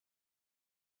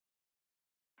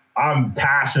I'm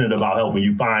passionate about helping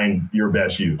you find your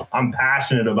best you. I'm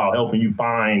passionate about helping you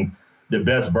find the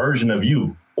best version of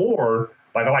you. Or,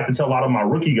 like I like to tell a lot of my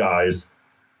rookie guys,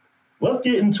 let's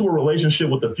get into a relationship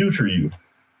with the future you,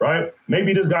 right?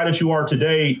 Maybe this guy that you are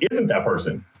today isn't that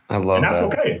person. I love that. And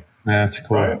that's okay. That's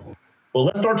cool. Right? But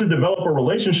let's start to develop a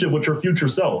relationship with your future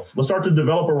self. Let's start to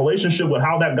develop a relationship with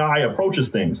how that guy approaches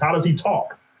things. How does he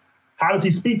talk? How does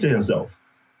he speak to himself?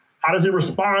 How does he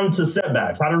respond to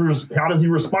setbacks? How does he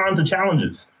respond to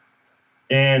challenges?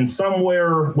 And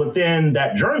somewhere within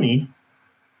that journey,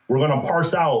 we're going to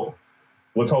parse out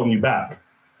what's holding you back.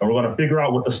 And we're going to figure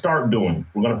out what to start doing.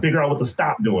 We're going to figure out what to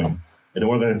stop doing. And then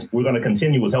we're going to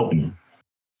continue with helping you.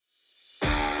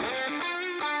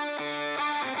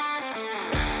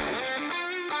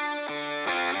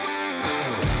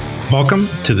 Welcome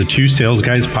to the Two Sales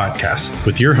Guys podcast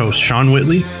with your hosts, Sean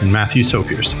Whitley and Matthew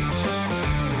Sopiers.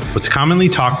 What's commonly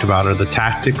talked about are the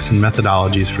tactics and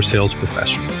methodologies for sales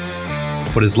professionals.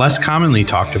 What is less commonly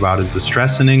talked about is the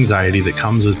stress and anxiety that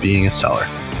comes with being a seller.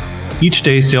 Each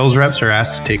day, sales reps are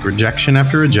asked to take rejection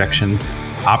after rejection,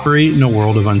 operate in a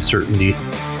world of uncertainty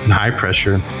and high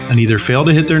pressure, and either fail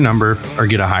to hit their number or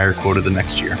get a higher quota the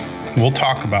next year. We'll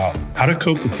talk about how to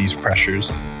cope with these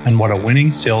pressures and what a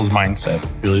winning sales mindset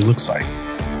really looks like.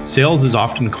 Sales is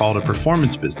often called a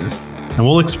performance business, and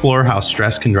we'll explore how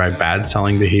stress can drive bad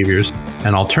selling behaviors,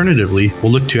 and alternatively,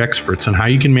 we'll look to experts on how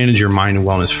you can manage your mind and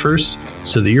wellness first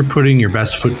so that you're putting your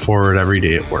best foot forward every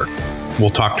day at work. We'll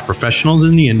talk to professionals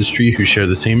in the industry who share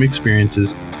the same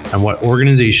experiences and what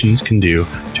organizations can do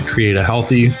to create a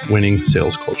healthy, winning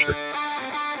sales culture.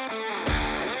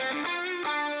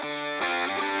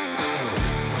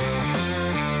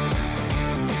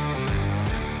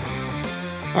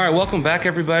 All right, welcome back,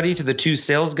 everybody, to the Two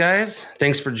Sales Guys.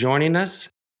 Thanks for joining us.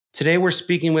 Today, we're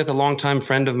speaking with a longtime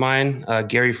friend of mine,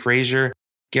 Gary Frazier.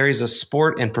 Gary's a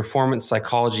sport and performance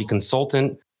psychology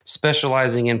consultant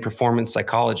specializing in performance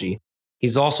psychology.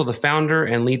 He's also the founder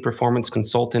and lead performance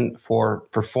consultant for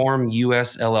Perform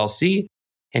US LLC,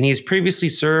 and he's previously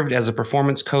served as a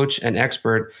performance coach and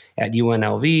expert at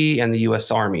UNLV and the U.S.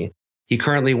 Army. He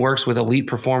currently works with elite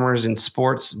performers in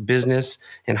sports, business,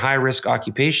 and high-risk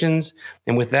occupations.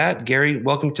 And with that, Gary,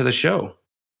 welcome to the show.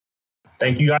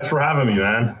 Thank you guys for having me,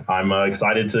 man. I'm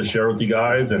excited to share with you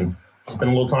guys and spend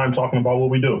a little time talking about what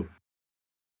we do.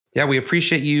 Yeah, we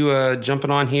appreciate you jumping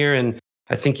on here. And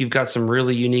I think you've got some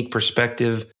really unique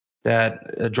perspective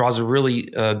that draws a really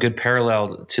good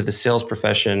parallel to the sales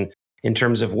profession in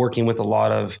terms of working with a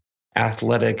lot of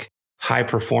athletic high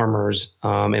performers.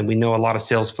 And we know a lot of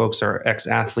sales folks are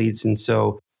ex-athletes. And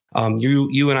so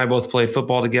you and I both played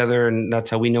football together, and that's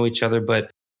how we know each other.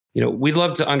 But, we'd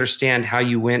love to understand how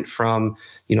you went from,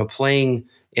 playing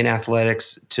in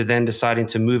athletics to then deciding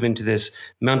to move into this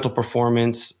mental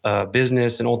performance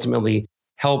business and ultimately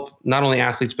help not only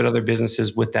athletes, but other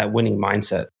businesses with that winning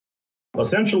mindset.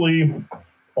 Essentially,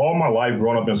 all my life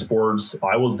growing up in sports,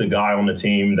 I was the guy on the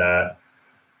team that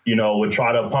would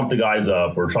try to pump the guys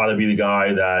up or try to be the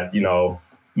guy that,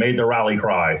 made the rally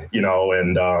cry,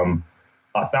 and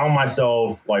I found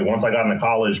myself, like, once I got into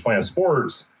college playing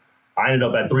sports, I ended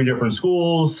up at 3 different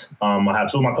schools. I had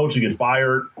 2 of my coaches get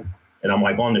fired, and I'm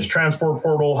like on this transfer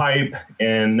portal hype.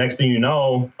 And next thing you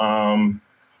know,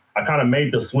 I kind of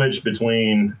made the switch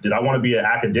between, did I want to be an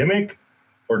academic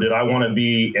or did I want to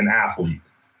be an athlete?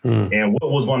 And what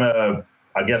was going to,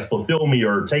 I guess, fulfill me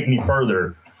or take me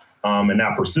further in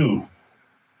that pursuit.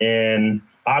 And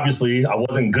obviously I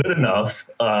wasn't good enough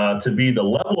to be the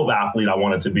level of athlete I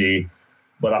wanted to be,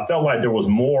 but I felt like there was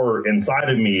more inside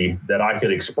of me that I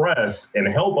could express and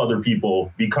help other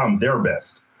people become their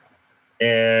best.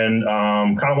 And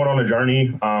kind of went on a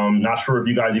journey. Not sure if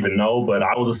you guys even know, but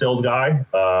I was a sales guy.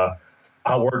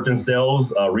 I worked in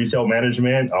sales, retail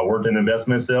management. I worked in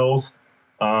investment sales,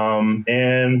 and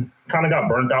kind of got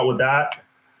burnt out with that.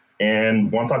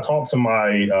 And once I talked to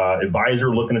my advisor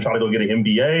looking to try to go get an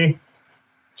MBA,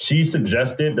 she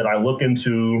suggested that I look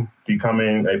into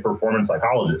becoming a performance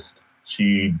psychologist.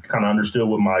 She kind of understood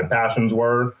what my passions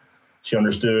were. She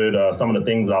understood some of the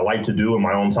things that I like to do in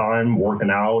my own time,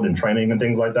 working out and training and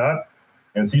things like that.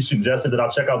 And she suggested that I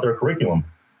check out their curriculum,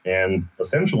 and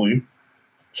essentially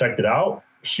checked it out.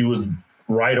 She was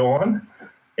right on.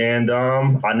 And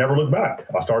I never looked back.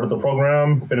 I started the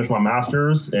program, finished my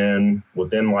master's, and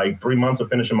within like 3 months of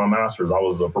finishing my master's, I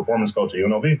was a performance coach at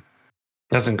UNLV.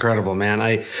 That's incredible, man.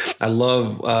 I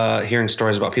love hearing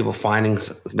stories about people finding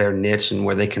their niche and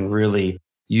where they can really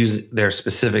use their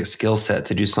specific skill set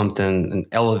to do something and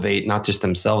elevate not just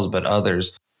themselves, but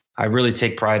others. I really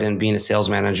take pride in being a sales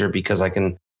manager because I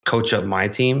can coach up my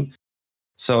team.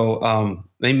 So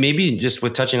maybe just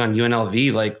with touching on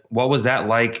UNLV, like what was that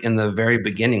like in the very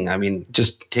beginning? I mean,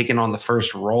 just taking on the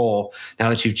first role now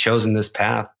that you've chosen this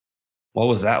path, what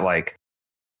was that like?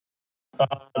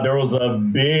 There was a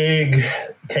big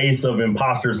case of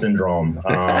imposter syndrome.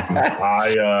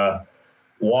 I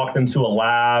walked into a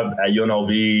lab at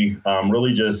UNLV,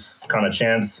 really just kind of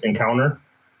chance encounter.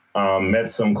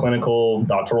 Met some clinical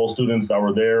doctoral students that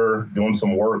were there doing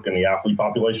some work in the athlete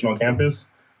population on campus,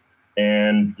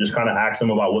 and just kind of asked them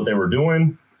about what they were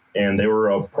doing. And they were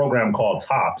a program called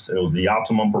TOPS. It was the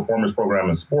Optimum Performance Program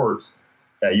in Sports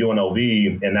at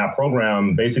UNLV. And that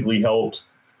program basically helped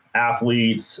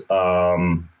athletes,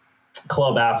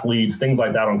 club athletes, things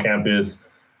like that on campus,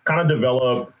 kind of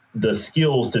develop the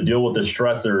skills to deal with the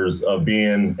stressors of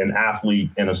being an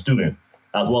athlete and a student,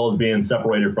 as well as being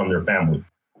separated from their family.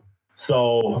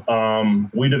 So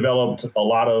we developed a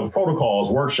lot of protocols,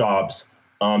 workshops,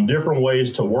 different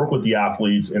ways to work with the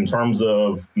athletes in terms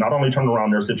of not only turning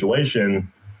around their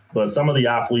situation, but some of the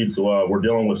athletes were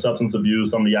dealing with substance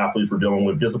abuse. Some of the athletes were dealing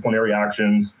with disciplinary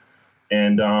actions.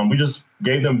 And we just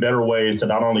gave them better ways to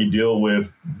not only deal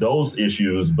with those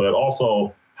issues, but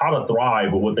also how to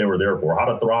thrive with what they were there for, how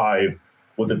to thrive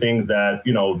with the things that,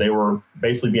 they were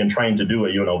basically being trained to do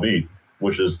at UNLV,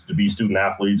 which is to be student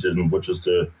athletes and which is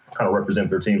to kind of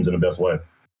represent their teams in the best way.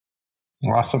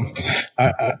 Awesome.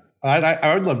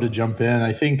 I would love to jump in.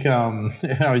 I think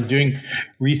I was doing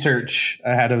research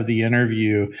ahead of the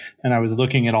interview, and I was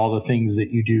looking at all the things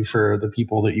that you do for the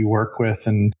people that you work with.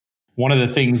 And one of the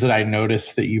things that I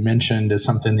noticed that you mentioned is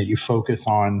something that you focus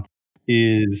on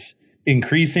is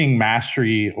increasing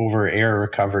mastery over error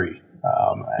recovery.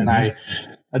 And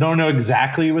I don't know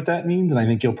exactly what that means, and I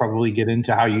think you'll probably get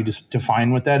into how you just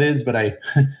define what that is, but I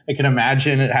can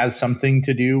imagine it has something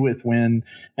to do with when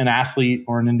an athlete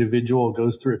or an individual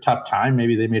goes through a tough time.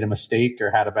 Maybe they made a mistake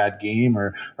or had a bad game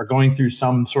or going through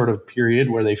some sort of period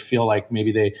where they feel like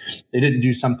maybe they didn't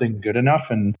do something good enough.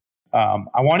 And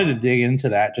I wanted to dig into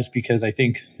that just because I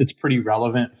think it's pretty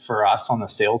relevant for us on the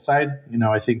sales side.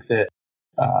 I think that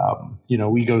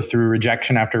we go through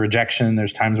rejection after rejection.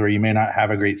 There's times where you may not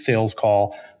have a great sales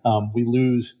call. We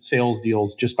lose sales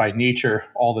deals just by nature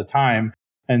all the time.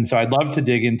 And so I'd love to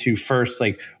dig into first,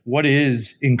 like, what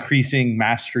is increasing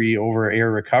mastery over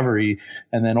error recovery?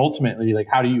 And then ultimately, like,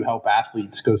 how do you help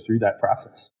athletes go through that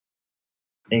process?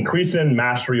 Increasing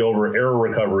mastery over error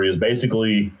recovery is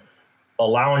basically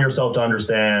allowing yourself to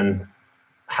understand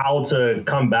how to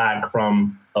come back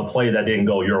from a play that didn't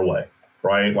go your way.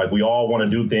 Right? Like, we all want to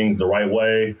do things the right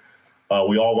way.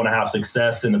 We all want to have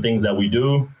success in the things that we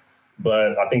do.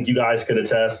 But I think you guys could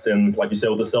attest, and like you said,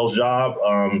 with the sales job,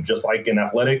 just like in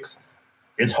athletics,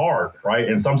 it's hard, right?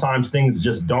 And sometimes things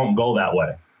just don't go that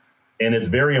way. And it's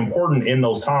very important in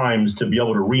those times to be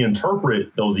able to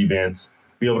reinterpret those events,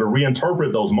 be able to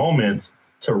reinterpret those moments,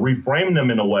 to reframe them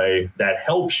in a way that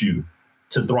helps you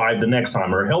to thrive the next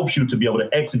time or helps you to be able to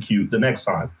execute the next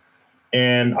time.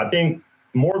 And I think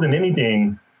more than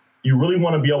anything, you really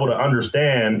want to be able to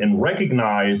understand and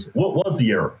recognize what was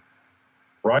the error,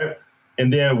 right?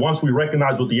 And then once we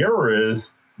recognize what the error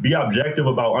is, be objective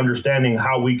about understanding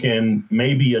how we can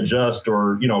maybe adjust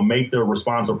or, make the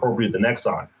response appropriate the next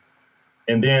time.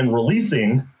 And then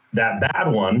releasing that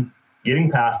bad one, getting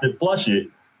past it, flush it,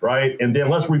 right? And then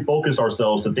let's refocus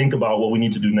ourselves to think about what we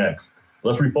need to do next.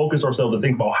 Let's refocus ourselves to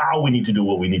think about how we need to do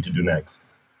what we need to do next.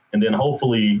 And then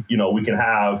hopefully, we can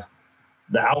have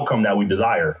the outcome that we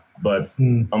desire. But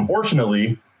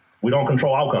unfortunately, we don't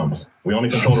control outcomes. We only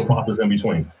control the process in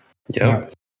between. Yeah.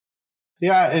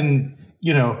 And,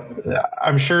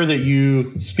 I'm sure that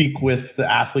you speak with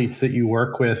the athletes that you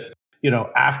work with,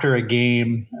 after a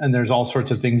game, and there's all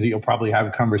sorts of things that you'll probably have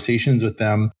conversations with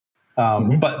them.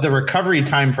 But the recovery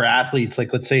time for athletes,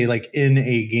 like, let's say, like in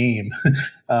a game,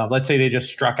 let's say they just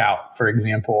struck out, for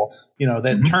example,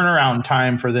 that turnaround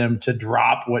time for them to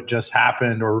drop what just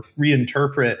happened or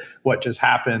reinterpret what just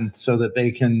happened so that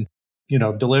they can,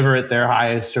 deliver at their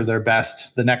highest or their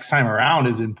best the next time around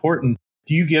is important.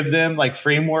 Do you give them like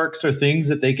frameworks or things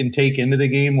that they can take into the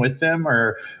game with them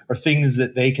or things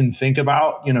that they can think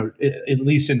about, at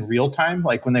least in real time,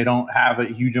 like when they don't have a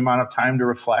huge amount of time to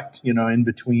reflect, in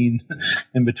between,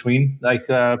 like,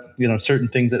 certain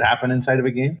things that happen inside of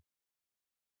a game?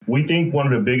 We think one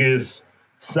of the biggest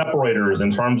separators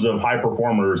in terms of high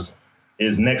performers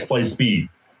is next play speed.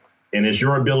 And it's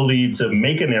your ability to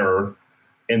make an error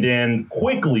and then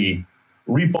quickly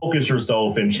refocus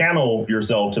yourself and channel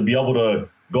yourself to be able to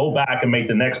go back and make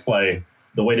the next play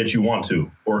the way that you want to,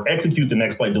 or execute the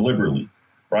next play deliberately,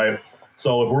 right?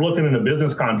 So if we're looking in a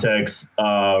business context,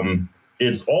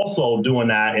 it's also doing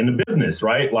that in the business,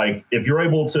 right? Like, if you're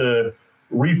able to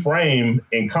reframe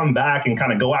and come back and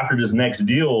kind of go after this next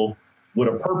deal with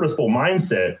a purposeful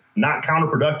mindset, not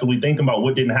counterproductively thinking about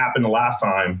what didn't happen the last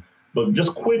time, but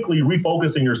just quickly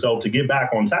refocusing yourself to get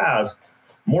back on task,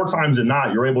 more times than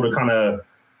not, you're able to kind of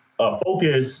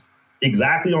focus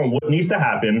exactly on what needs to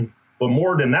happen. But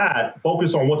more than that,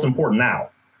 focus on what's important now.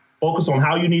 Focus on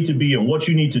how you need to be and what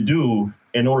you need to do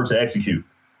in order to execute.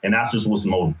 And that's just what's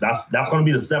that's going to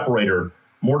be the separator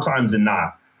more times than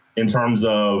not in terms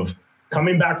of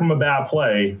coming back from a bad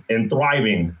play and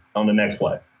thriving on the next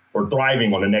play or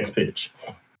thriving on the next pitch.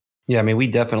 Yeah, I mean, we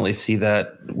definitely see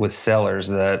that with sellers,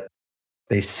 that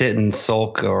they sit and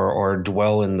sulk or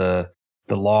dwell in the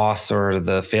loss or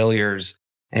the failures,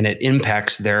 and it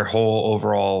impacts their whole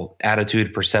overall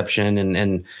attitude, perception,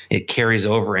 and it carries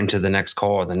over into the next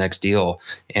call or the next deal.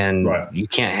 And You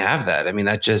can't have that. I mean,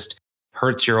 that just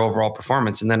hurts your overall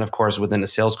performance. And then, of course, within a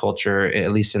sales culture,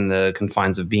 at least in the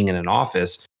confines of being in an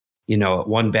office,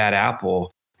 one bad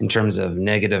apple in terms of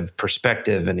negative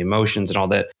perspective and emotions and all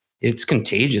that, it's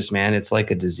contagious, man. It's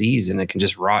like a disease, and it can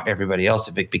just rot everybody else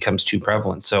if it becomes too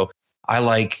prevalent. So I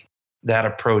like that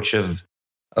approach of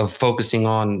focusing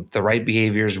on the right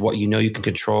behaviors, what you can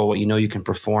control, what you can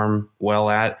perform well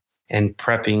at, and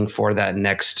prepping for that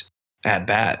next at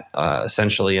bat,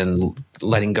 essentially, and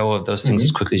letting go of those things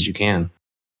as quickly as you can.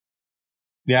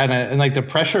 Yeah, and like the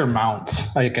pressure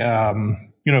mounts. Like,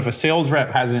 if a sales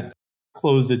rep hasn't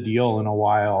closed a deal in a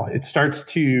while, it starts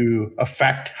to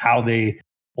affect how they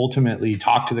ultimately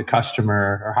talk to the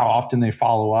customer or how often they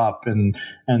follow up, and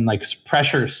like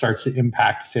pressure starts to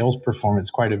impact sales performance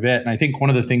quite a bit. And I think one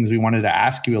of the things we wanted to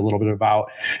ask you a little bit about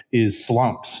is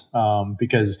slumps,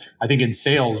 because I think in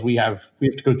sales we have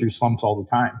to go through slumps all the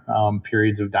time,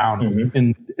 periods of down.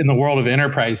 In the world of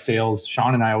enterprise sales,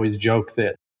 Sean and I always joke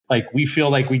that like we feel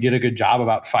like we did a good job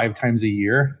about 5 times a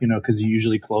year, because you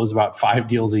usually close about 5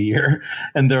 deals a year.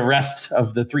 And the rest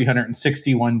of the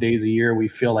 361 days a year, we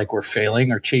feel like we're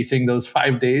failing or chasing those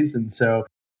 5 days. And so,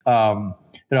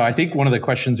 I think one of the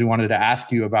questions we wanted to ask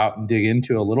you about and dig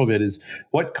into a little bit is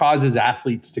what causes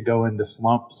athletes to go into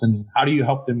slumps, and how do you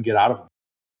help them get out of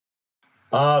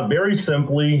them? Very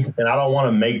simply, and I don't want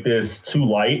to make this too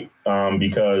light,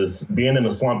 because being in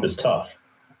a slump is tough.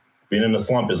 Being in a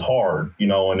slump is hard,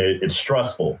 and it's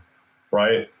stressful,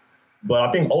 right? But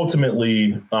I think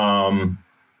ultimately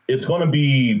it's going to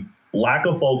be lack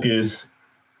of focus,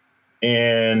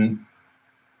 and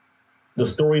the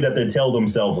story that they tell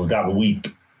themselves has gotten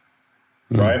weak,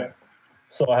 right?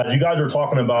 So as you guys are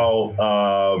talking about,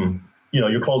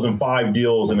 you're closing 5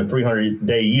 deals in a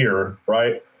 300-day year,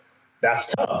 right?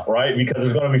 That's tough, right? Because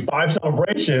there's going to be 5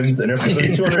 celebrations, and there's going to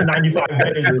be 295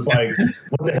 days. It's like,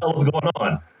 what the hell is going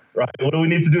on? Right? What do we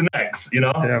need to do next?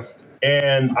 Yeah.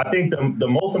 And I think the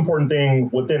most important thing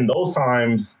within those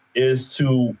times is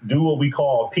to do what we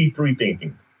call P3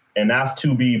 thinking. And that's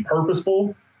to be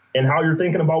purposeful in how you're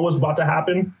thinking about what's about to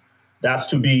happen. That's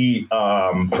to be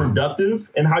productive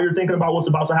in how you're thinking about what's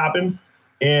about to happen,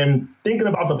 and thinking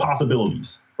about the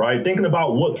possibilities, right? Thinking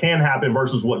about what can happen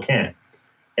versus what can't.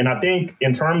 And I think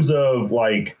in terms of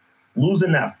like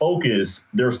losing that focus,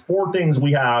 there's 4 things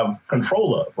we have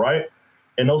control of, right?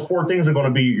 And those 4 things are going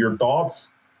to be your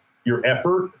thoughts, your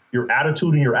effort, your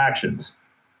attitude, and your actions,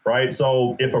 right?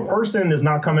 So if a person is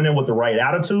not coming in with the right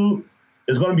attitude,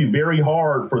 it's going to be very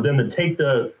hard for them to take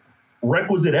the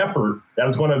requisite effort that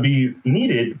is going to be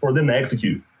needed for them to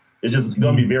execute. It's just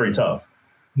going to be very tough,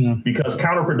 because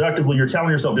counterproductively, you're telling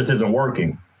yourself this isn't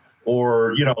working,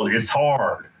 or, it's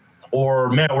hard, or,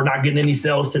 man, we're not getting any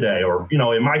sales today, or,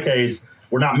 in my case,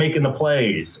 we're not making the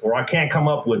plays, or I can't come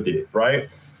up with it, right?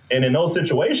 And in those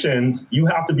situations, you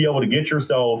have to be able to get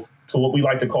yourself to what we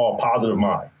like to call a positive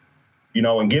mind,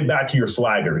 and get back to your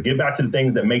swagger, get back to the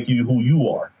things that make you who you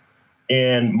are.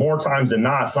 And more times than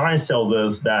not, science tells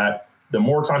us that the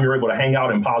more time you're able to hang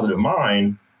out in positive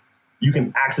mind, you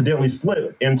can accidentally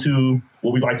slip into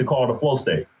what we like to call the flow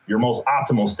state, your most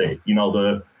optimal state,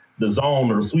 the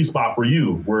zone or the sweet spot for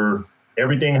you, where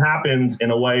everything happens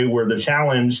in a way where the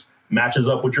challenge matches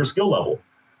up with your skill level,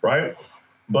 right?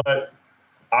 But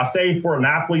I say for an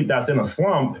athlete that's in a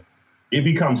slump, it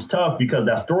becomes tough because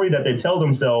that story that they tell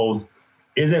themselves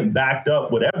isn't backed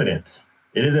up with evidence.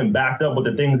 It isn't backed up with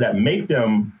the things that make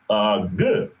them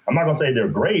good. I'm not going to say they're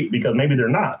great, because maybe they're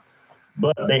not,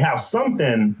 but they have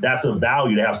something that's of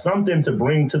value. They have something to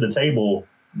bring to the table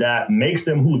that makes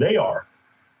them who they are.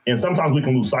 And sometimes we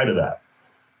can lose sight of that.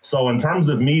 So in terms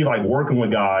of me, like working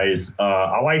with guys,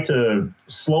 I like to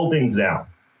slow things down.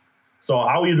 So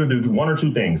I'll either do 1 or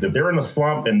 2 things. If they're in a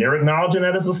slump and they're acknowledging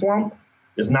that it's a slump,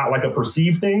 it's not like a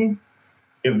perceived thing.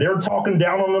 If they're talking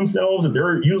down on themselves, if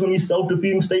they're using these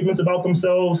self-defeating statements about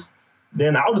themselves,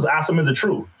 then I'll just ask them, is it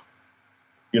true?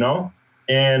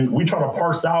 And we try to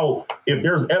parse out if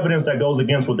there's evidence that goes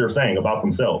against what they're saying about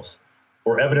themselves,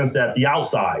 or evidence that the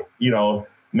outside,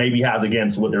 maybe has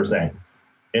against what they're saying.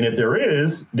 And if there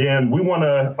is, then we want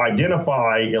to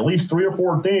identify at least 3 or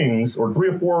 4 things or 3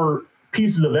 or 4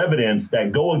 pieces of evidence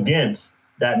that go against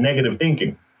that negative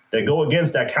thinking, that go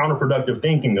against that counterproductive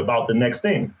thinking about the next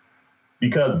thing,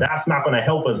 because that's not going to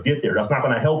help us get there. That's not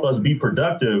going to help us be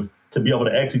productive to be able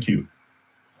to execute.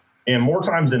 And more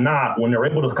times than not, when they're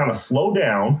able to kind of slow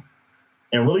down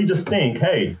and really just think,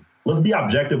 hey, let's be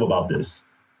objective about this.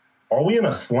 Are we in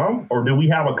a slump, or do we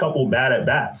have a couple bad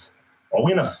at-bats? Are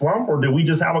we in a slump, or do we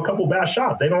just have a couple bad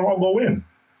shots? They don't all go in.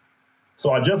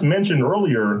 So I just mentioned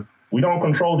earlier, we don't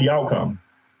control the outcome,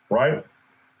 right?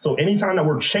 So anytime that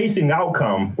we're chasing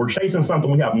outcome, we're chasing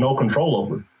something we have no control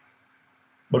over.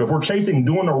 But if we're chasing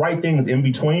doing the right things in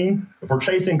between, if we're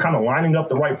chasing kind of lining up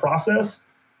the right process,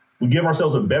 we give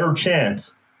ourselves a better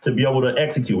chance to be able to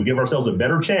execute. We give ourselves a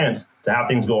better chance to have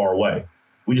things go our way.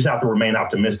 We just have to remain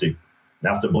optimistic.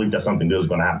 That's the belief that something good is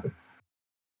going to happen.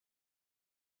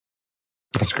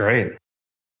 That's great.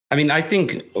 I mean, I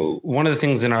think one of the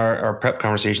things in our prep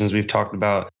conversations we've talked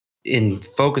about in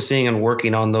focusing and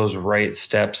working on those right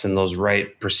steps and those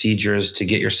right procedures to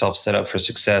get yourself set up for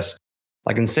success.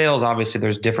 Like in sales, obviously,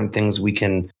 there's different things we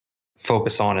can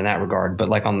focus on in that regard. But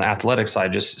like on the athletic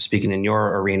side, just speaking in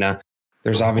your arena,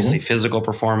 there's obviously physical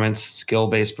performance,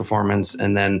 skill-based performance,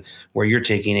 and then where you're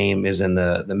taking aim is in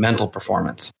the mental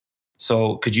performance.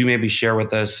 So could you maybe share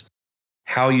with us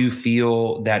how you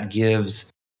feel that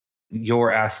gives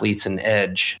your athletes an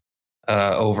edge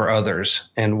over others,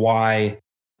 and why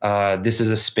this is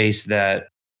a space that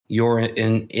you're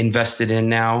invested in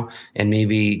now, and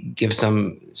maybe give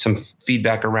some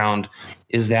feedback around,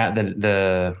 is that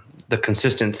the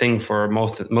consistent thing for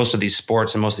most of these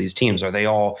sports and most of these teams? Are they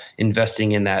all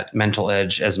investing in that mental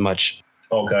edge as much?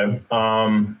 Okay.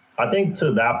 I think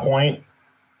to that point,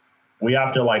 we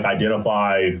have to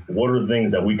identify what are the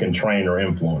things that we can train or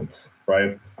influence,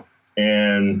 right?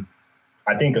 And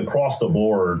I think across the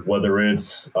board, whether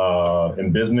it's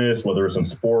in business, whether it's in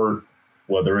sport,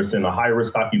 whether it's in a high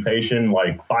risk occupation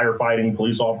like firefighting,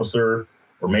 police officer,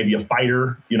 or maybe a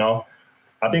fighter,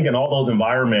 I think in all those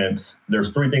environments, there's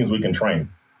 3 things we can train.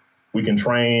 We can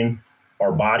train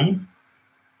our body.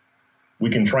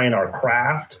 We can train our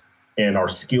craft and our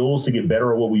skills to get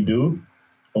better at what we do.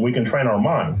 And we can train our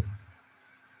mind.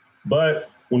 But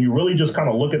when you really just kind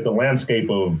of look at the landscape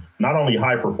of not only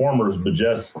high performers, but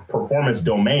just performance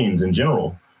domains in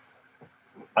general,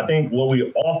 I think what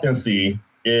we often see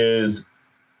is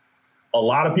a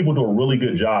lot of people do a really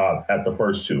good job at the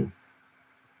first 2.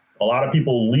 A lot of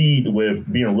people lead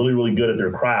with being really, really good at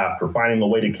their craft or finding a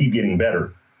way to keep getting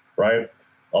better, right?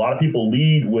 A lot of people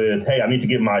lead with, hey, I need to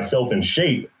get myself in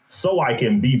shape so I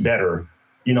can be better,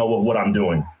 with what I'm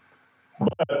doing.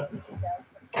 But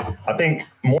I think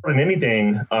more than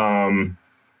anything,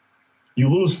 you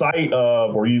lose sight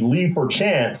of, or you leave for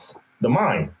chance, the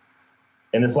mind.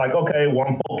 And it's like, okay, well,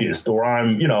 I'm focused, or I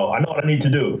know what I need to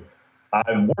do.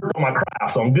 I've worked on my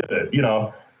craft, so I'm good,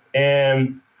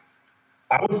 And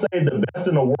I would say the best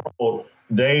in the world,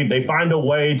 they find a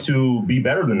way to be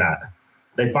better than that.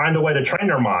 They find a way to train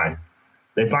their mind.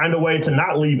 They find a way to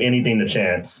not leave anything to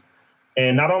chance.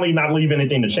 And not only not leave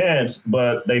anything to chance,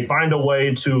 but they find a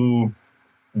way to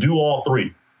do all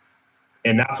 3.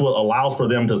 And that's what allows for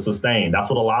them to sustain. That's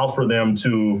what allows for them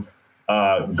to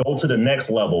go to the next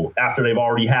level after they've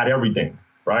already had everything,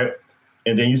 right?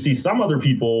 And then you see some other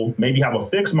people maybe have a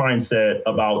fixed mindset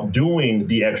about doing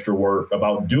the extra work,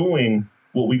 about doing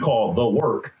what we call the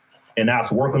work. And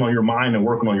that's working on your mind and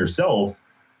working on yourself.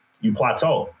 You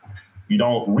plateau. You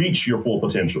don't reach your full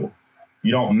potential.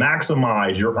 You don't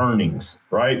maximize your earnings,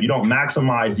 right? You don't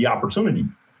maximize the opportunity.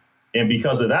 And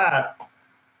because of that,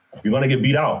 you're going to get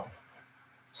beat out.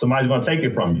 Somebody's going to take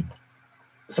it from you.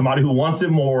 Somebody who wants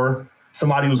it more,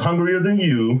 somebody who's hungrier than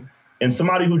you, and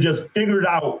somebody who just figured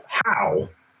out how,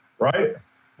 right?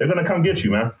 They're going to come get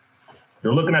you, man.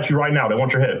 They're looking at you right now. They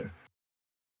want your head.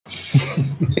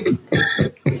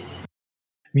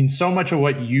 I mean, so much of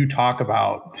what you talk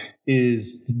about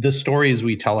is the stories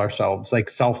we tell ourselves, like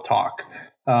self-talk.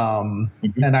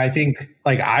 And I think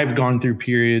I've gone through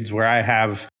periods where I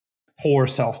have poor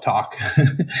self-talk,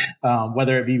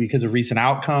 whether it be because of recent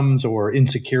outcomes or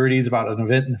insecurities about an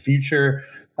event in the future.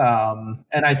 And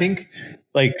I think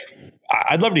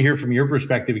I'd love to hear from your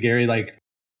perspective, Gary,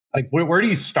 where do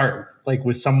you start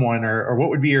with someone, or what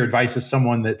would be your advice to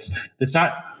someone that's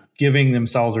not giving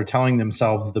themselves or telling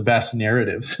themselves the best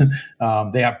narratives.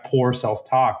 They have poor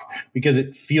self-talk because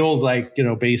it feels like,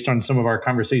 based on some of our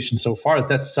conversations so far,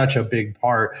 that's such a big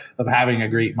part of having a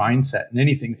great mindset. And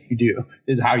anything that you do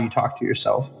is how you talk to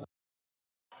yourself.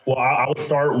 Well, I would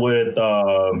start with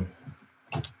Dr.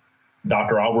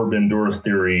 Albert Bandura's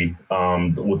theory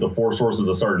with the 4 sources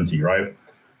of certainty, right?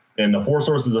 And the 4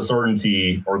 sources of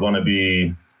certainty are going to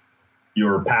be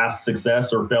your past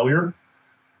success or failure.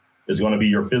 It's going to be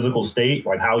your physical state,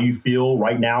 like how you feel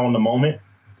right now in the moment.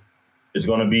 It's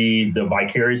going to be the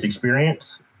vicarious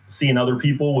experience, seeing other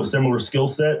people with similar skill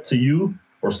set to you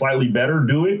or slightly better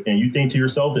do it, and you think to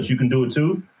yourself that you can do it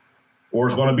too. Or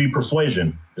it's going to be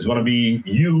persuasion. It's going to be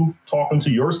you talking to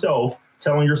yourself,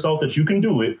 telling yourself that you can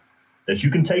do it, that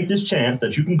you can take this chance,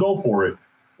 that you can go for it.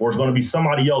 Or it's going to be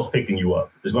somebody else picking you up.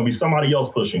 There's going to be somebody else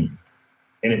pushing you.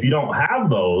 And if you don't have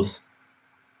those,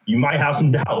 you might have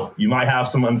some doubt. You might have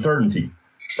some uncertainty,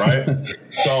 right?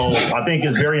 So I think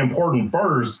it's very important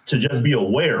first to just be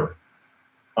aware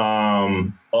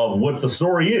of what the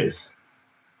story is.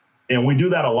 And we do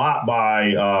that a lot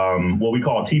by what we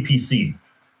call TPC,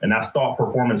 and that's thought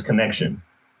performance connection.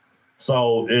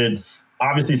 So it's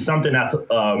obviously something that's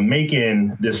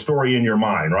making this story in your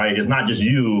mind, right? It's not just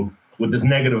you with this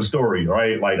negative story,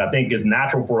 right? Like, I think it's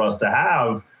natural for us to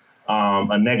have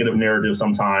a negative narrative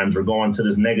sometimes, or go into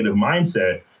this negative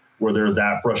mindset where there's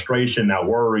that frustration, that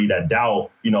worry, that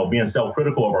doubt, being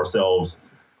self-critical of ourselves.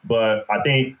 But I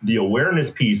think the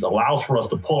awareness piece allows for us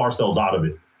to pull ourselves out of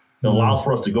it. It allows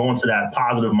for us to go into that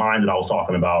positive mind that I was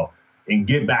talking about and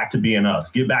get back to being us,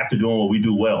 get back to doing what we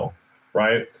do well,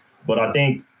 right? But I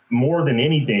think more than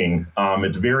anything,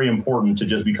 it's very important to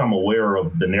just become aware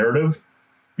of the narrative,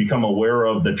 become aware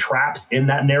of the traps in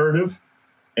that narrative,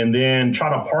 and then try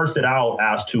to parse it out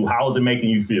as to how is it making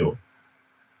you feel?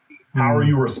 How are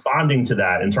you responding to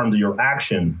that in terms of your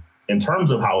action, in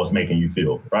terms of how it's making you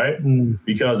feel, right?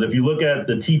 Because if you look at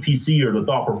the TPC, or the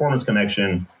thought performance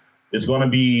connection, it's going to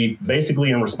be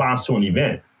basically in response to an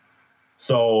event.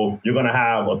 So you're going to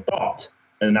have a thought,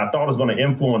 and that thought is going to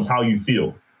influence how you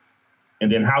feel.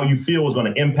 And then how you feel is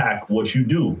going to impact what you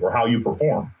do or how you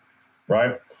perform,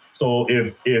 right? So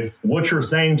if what you're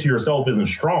saying to yourself isn't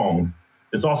strong,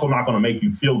 it's also not going to make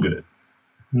you feel good.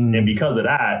 And because of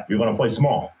that, you're going to play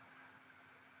small,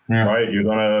 right? You're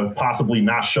going to possibly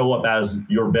not show up as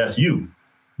your best you.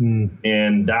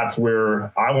 And that's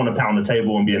where I want to pound the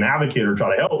table and be an advocate or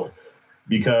try to help,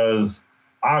 because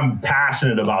I'm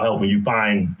passionate about helping you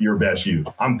find your best you.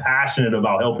 I'm passionate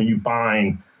about helping you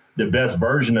find the best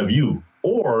version of you.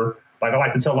 Or, like I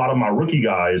like to tell a lot of my rookie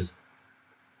guys,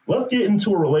 let's get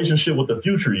into a relationship with the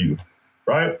future you,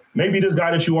 right? Maybe this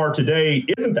guy that you are today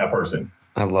isn't that person.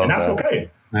 I love that. And that's okay.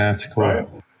 That's cool. Right?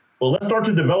 Well, let's start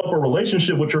to develop a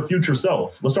relationship with your future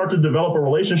self. Let's start to develop a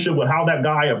relationship with how that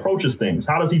guy approaches things.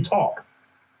 How does he talk?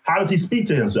 How does he speak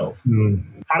to himself?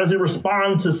 How does he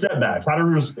respond to setbacks?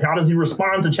 How does he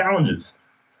respond to challenges?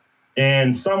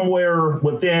 And somewhere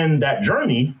within that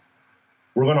journey,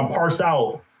 we're going to parse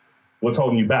out what's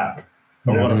holding you back.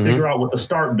 And we're going to figure out what to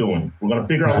start doing. We're going to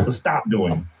figure out what to stop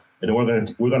doing. And then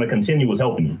we're going to continue with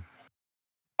helping you.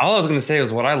 All I was going to say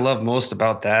was, what I love most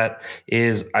about that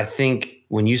is, I think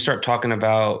when you start talking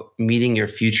about meeting your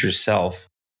future self,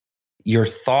 your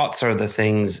thoughts are the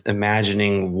things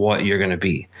imagining what you're going to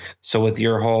be. So with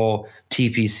your whole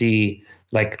TPC,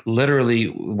 like literally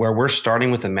where we're starting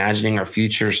with imagining our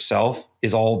future self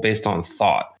is all based on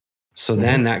thought. So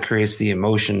then that creates the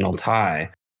emotional tie,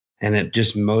 and it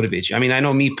just motivates you. I mean, I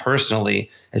know me personally,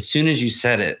 as soon as you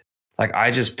said it, like I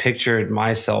just pictured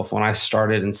myself when I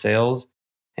started in sales,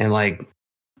 and like,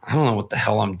 I don't know what the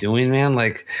hell I'm doing, man.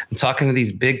 Like, I'm talking to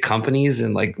these big companies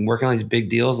and like working on these big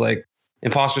deals, like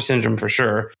imposter syndrome for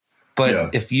sure.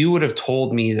 But if you would have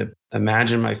told me to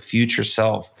imagine my future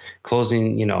self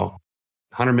closing,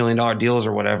 $100 million deals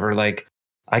or whatever, like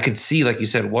I could see, like you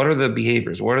said, what are the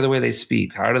behaviors? What are the way they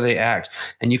speak? How do they act?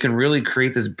 And you can really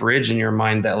create this bridge in your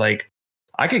mind that like,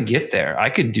 I could get there. I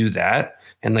could do that.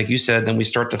 And like you said, then we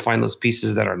start to find those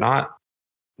pieces that are not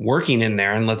working in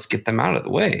there, and let's get them out of the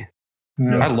way.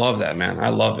 I love that, man. I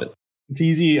love it. It's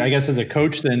easy, I guess, as a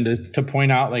coach then to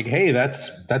point out like, hey,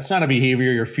 that's not a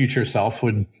behavior your future self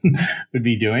would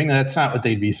be doing. That's not what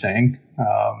they'd be saying.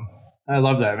 I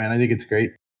love that, man. I think it's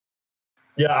great.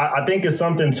 Yeah, I think it's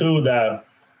something too that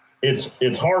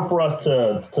it's hard for us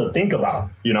to think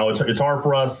about. It's hard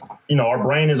for us. Our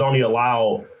brain is only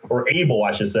allowed, or able,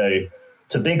 I should say,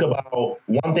 to think about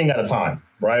one thing at a time,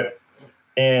 right?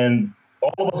 And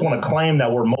all of us want to claim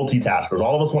that we're multitaskers.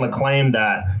 All of us want to claim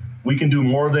that we can do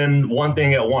more than one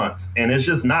thing at once. And it's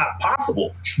just not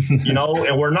possible, you know,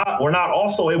 and we're not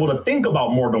also able to think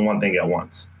about more than one thing at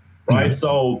once, right?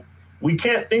 So we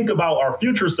can't think about our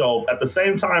future self at the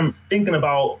same time thinking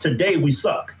about today we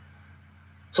suck.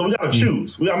 So we got to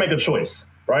choose. We got to make a choice,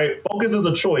 right? Focus is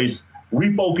a choice.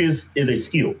 Refocus is a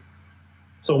skill.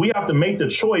 So we have to make the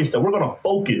choice that we're going to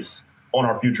focus on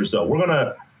our future self. We're going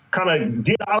to kind of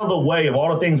get out of the way of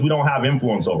all the things we don't have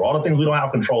influence over, all the things we don't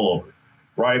have control over,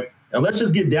 right? And let's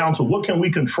just get down to what can we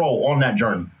control on that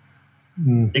journey.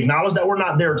 Acknowledge that we're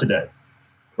not there today,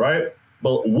 right?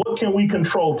 But what can we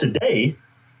control today?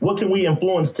 What can we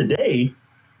influence today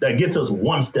that gets us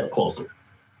one step closer?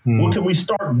 What can we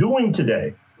start doing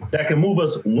today that can move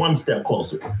us one step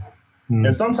closer?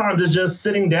 And sometimes it's just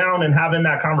sitting down and having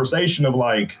that conversation of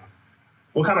like,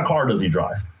 what kind of car does he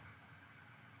drive?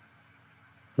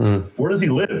 Where does he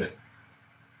live?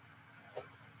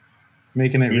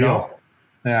 Making it real. Know?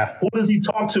 Yeah. Who does he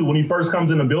talk to when he first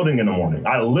comes in the building in the morning?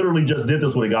 I literally just did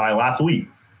this with a guy last week.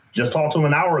 Just talked to him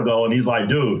an hour ago, and he's like,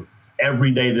 dude,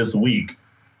 every day this week,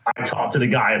 I talked to the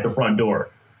guy at the front door.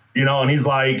 You know, and he's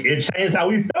like, it changed how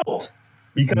we felt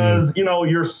because, you know,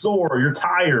 you're sore, you're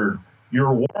tired,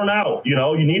 you're worn out, you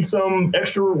know, you need some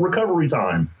extra recovery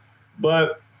time.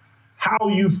 But how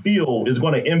you feel is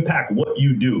going to impact what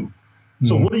you do.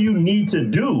 So what do you need to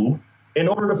do in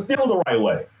order to feel the right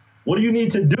way? What do you need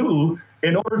to do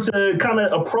in order to kind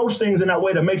of approach things in that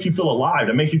way that makes you feel alive,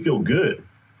 that makes you feel good?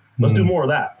 Let's do more of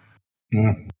that.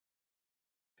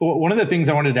 Well, one of the things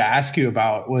I wanted to ask you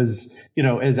about was, you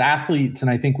know, as athletes, and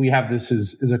I think we have this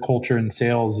as a culture in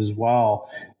sales as well,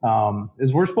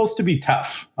 is we're supposed to be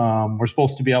tough. We're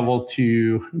supposed to be able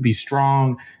to be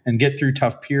strong and get through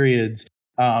tough periods.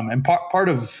 And part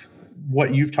of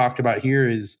what you've talked about here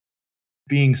is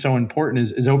being so important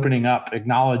is opening up,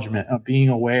 acknowledgement, of being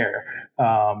aware.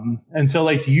 And so,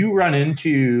 like, do you run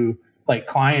into like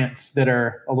clients that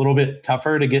are a little bit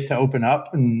tougher to get to open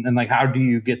up, and like, how do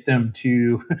you get them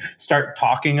to start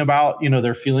talking about, you know,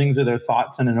 their feelings or their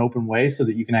thoughts in an open way so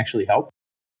that you can actually help?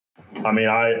 I mean,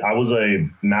 I was a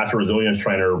master resilience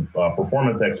trainer,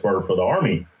 performance expert for the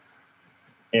Army.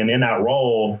 And in that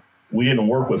role, we didn't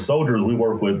work with soldiers, we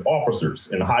worked with officers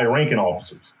and high ranking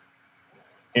officers.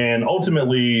 And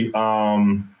ultimately, you're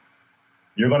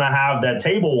going to have that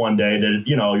table one day that,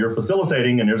 you know, you're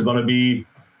facilitating, and there's going to be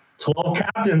 12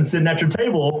 captains sitting at your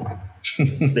table.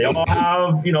 They all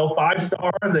have, you know, 5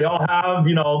 stars. They all have,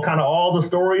 you know, kind of all the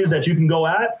stories that you can go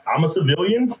at. I'm a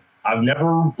civilian. I've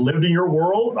never lived in your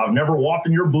world. I've never walked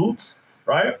in your boots,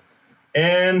 right?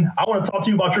 And I want to talk to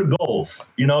you about your goals.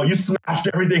 You know, you smashed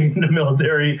everything in the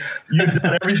military. You've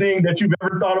done everything that you've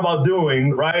ever thought about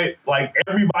doing, right? Like,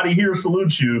 everybody here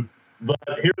salutes you. But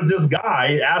here's this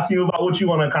guy asking you about what you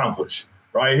want to accomplish,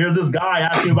 right? Here's this guy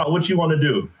asking you about what you want to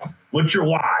do. What's your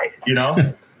why, you know?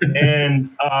 And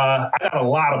I got a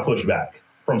lot of pushback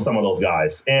from some of those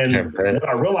guys. And what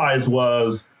I realized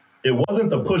was it wasn't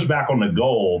the pushback on the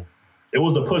goal. It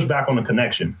was the pushback on the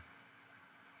connection.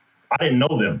 I didn't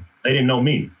know them. They didn't know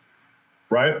me,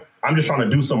 right? I'm just trying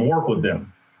to do some work with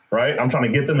them, right? I'm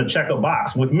trying to get them to check a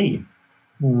box with me.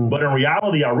 But in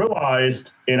reality, I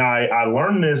realized, and I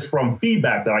learned this from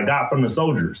feedback that I got from the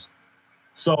soldiers.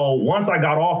 So once I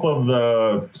got off of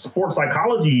the sports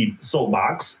psychology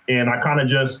soapbox and I kind of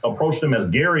just approached them as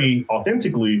Gary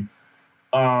authentically,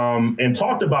 and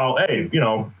talked about, hey, you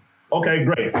know, okay,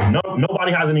 great.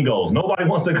 Nobody has any goals. Nobody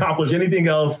wants to accomplish anything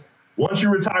else. Once you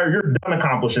retire, you're done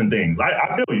accomplishing things.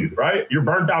 I feel you, right? You're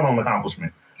burnt out on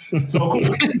accomplishment. So cool.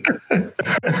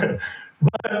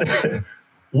 But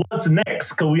what's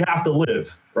next? Because we have to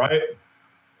live, right?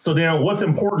 So then what's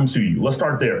important to you? Let's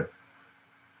start there.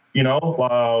 You know,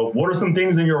 what are some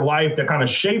things in your life that kind of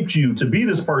shaped you to be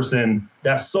this person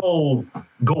that's so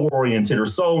goal-oriented or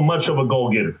so much of a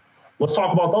goal-getter? Let's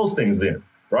talk about those things then,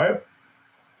 right?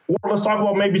 Or let's talk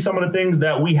about maybe some of the things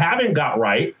that we haven't got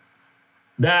right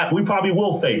that we probably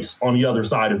will face on the other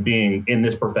side of being in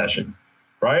this profession,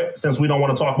 right? Since we don't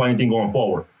want to talk about anything going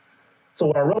forward. So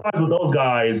what I realized with those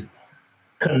guys,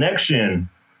 connection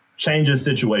changes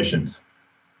situations.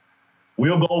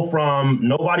 We'll go from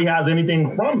nobody has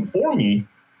anything for me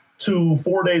to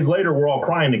 4 days later, we're all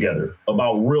crying together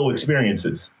about real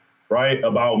experiences, right?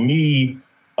 About me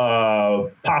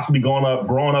possibly growing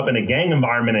up in a gang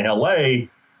environment in LA,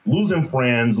 losing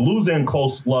friends, losing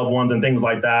close loved ones and things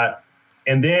like that.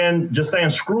 And then just saying,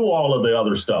 screw all of the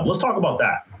other stuff. Let's talk about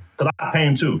that, because I have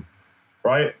pain too,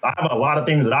 right? I have a lot of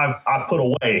things that I've put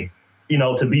away, you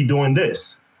know, to be doing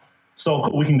this. So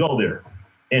cool, we can go there.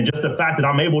 And just the fact that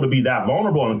I'm able to be that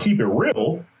vulnerable and keep it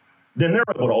real, then they're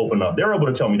able to open up. They're able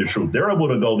to tell me the truth. They're able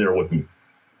to go there with me.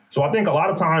 So I think a lot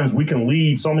of times we can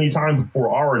lead so many times for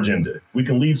our agenda. We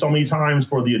can lead so many times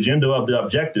for the agenda of the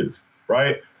objective,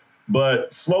 right?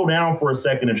 But slow down for a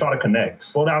second and try to connect.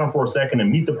 Slow down for a second and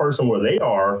meet the person where they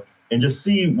are and just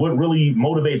see what really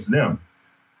motivates them.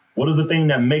 What is the thing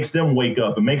that makes them wake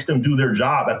up and makes them do their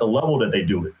job at the level that they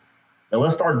do it? And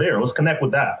let's start there. Let's connect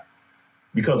with that.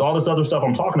 Because all this other stuff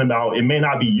I'm talking about, it may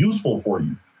not be useful for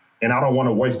you. And I don't want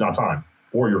to waste my time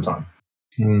or your time.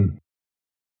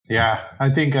 Yeah, I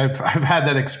think I've had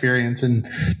that experience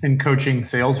in coaching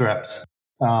sales reps,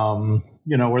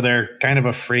 where they're kind of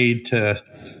afraid to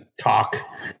talk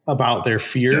about their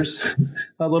fears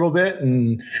a little bit.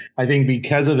 And I think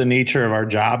because of the nature of our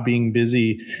job being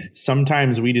busy,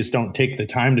 sometimes we just don't take the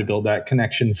time to build that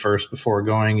connection first before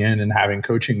going in and having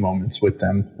coaching moments with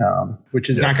them, which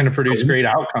is not going to produce great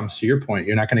outcomes. To your point,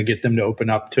 you're not going to get them to open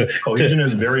up to cohesion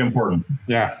is very important.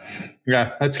 Yeah,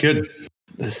 that's good.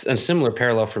 A similar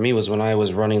parallel for me was when I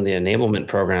was running the enablement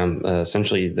program,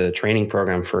 essentially the training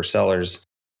program for sellers.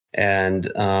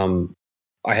 And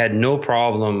I had no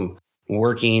problem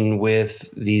working with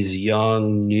these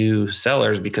young new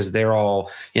sellers because they're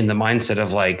all in the mindset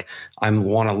of like, I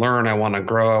want to learn, I want to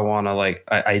grow, I want to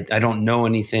I don't know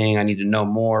anything, I need to know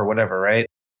more, whatever, right?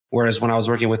 Whereas when I was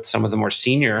working with some of the more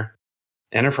senior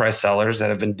enterprise sellers that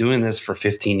have been doing this for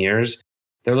 15 years,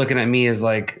 they're looking at me as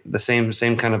like the same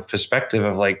kind of perspective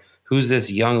of like, who's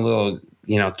this young little,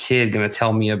 kid going to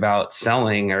tell me about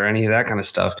selling or any of that kind of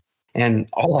stuff? And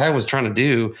all I was trying to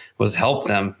do was help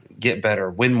them get better,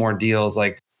 win more deals,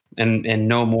 and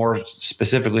know more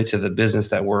specifically to the business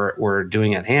that we're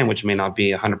doing at hand, which may not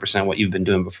be 100% what you've been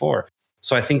doing before.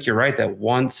 So I think you're right that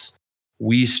once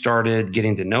we started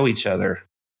getting to know each other,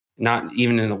 not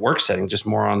even in the work setting, just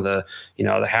more on the,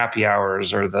 the happy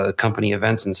hours or the company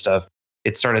events and stuff,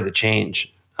 it started to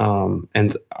change.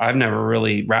 And I've never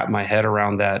really wrapped my head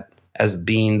around that as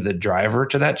being the driver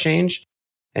to that change.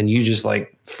 And you just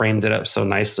framed it up so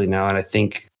nicely now. And I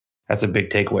think that's a big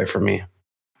takeaway for me.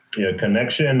 Yeah,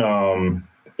 connection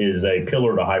is a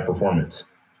pillar to high performance.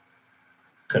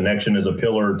 Connection is a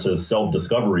pillar to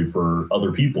self-discovery for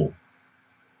other people.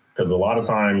 Because a lot of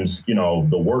times,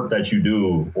 the work that you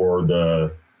do or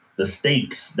the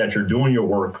stakes that you're doing your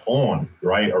work on,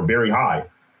 right, are very high.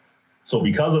 So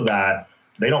because of that,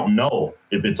 they don't know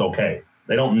if it's okay.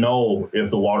 They don't know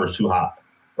if the water's too hot,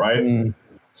 right?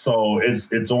 So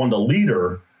it's on the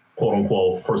leader, quote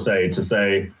unquote, per se, to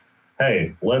say,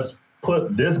 hey, let's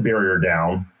put this barrier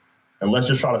down and let's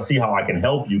just try to see how I can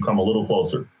help you come a little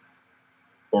closer.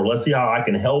 Or let's see how I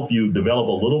can help you develop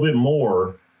a little bit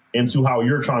more into how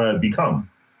you're trying to become.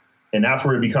 And that's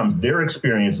where it becomes their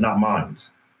experience, not mine.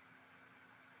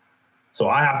 So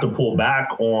I have to pull back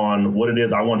on what it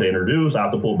is I want to introduce. I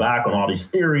have to pull back on all these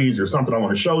theories or something I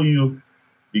want to show you,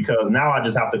 because now I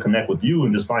just have to connect with you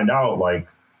and just find out,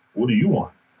 what do you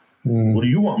want? What do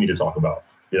you want me to talk about?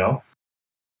 Yeah,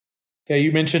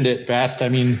 you mentioned it best. I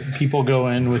mean, people go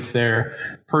in with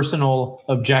their personal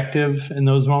objective in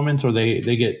those moments, or they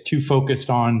get too focused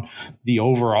on the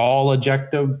overall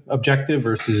objective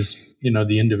versus,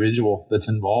 the individual that's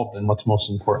involved and what's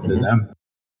most important to them.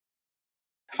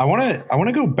 I want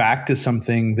to go back to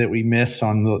something that we missed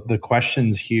on the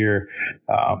questions here,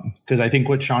 because I think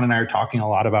what Sean and I are talking a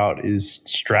lot about is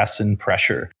stress and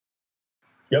pressure.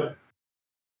 Yep.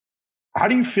 How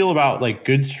do you feel about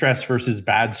good stress versus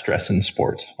bad stress in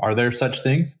sports? Are there such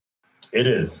things? It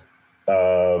is.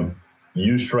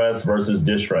 Eustress versus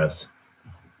distress.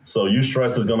 So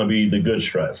eustress is going to be the good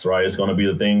stress, right? It's going to be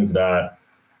the things that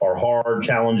are hard,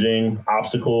 challenging,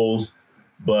 obstacles,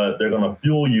 but they're going to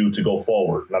fuel you to go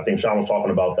forward. And I think Sean was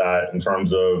talking about that in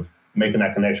terms of making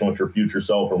that connection with your future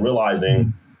self and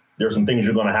realizing there's some things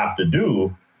you're going to have to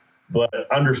do, but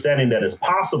understanding that it's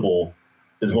possible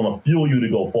is going to fuel you to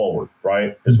go forward,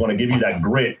 right? It's going to give you that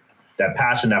grit, that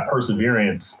passion, that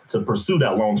perseverance to pursue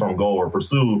that long-term goal or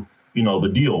pursue,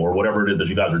 the deal or whatever it is that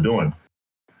you guys are doing.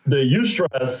 The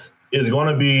eustress is going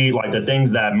to be the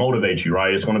things that motivate you,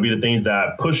 right? It's going to be the things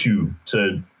that push you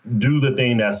to do the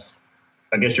thing that's,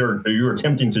 I guess you're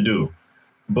attempting to do,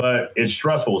 but it's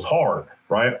stressful, it's hard,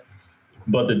 right?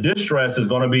 But the distress is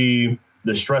going to be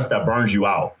the stress that burns you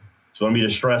out. It's going to be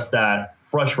the stress that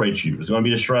frustrates you. It's going to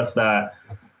be the stress that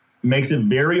makes it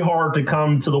very hard to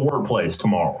come to the workplace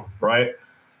tomorrow, right?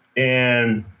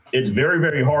 And it's very,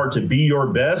 very hard to be your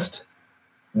best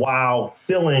while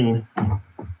feeling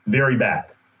very bad,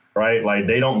 right?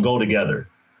 They don't go together.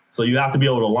 So you have to be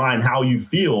able to align how you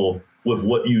feel with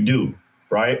what you do,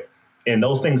 right? And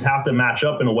those things have to match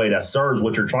up in a way that serves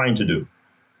what you're trying to do.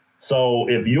 So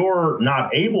if you're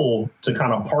not able to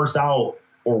kind of parse out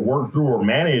or work through or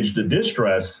manage the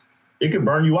distress, it could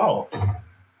burn you out.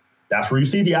 That's where you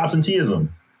see the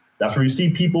absenteeism. That's where you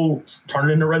see people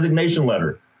turning in a resignation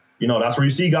letter. That's where you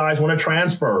see guys want to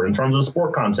transfer in terms of the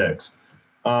sport context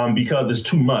because it's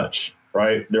too much,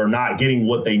 right? They're not getting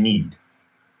what they need.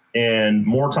 And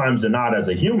more times than not, as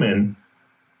a human,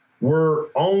 we're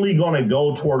only going to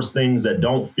go towards things that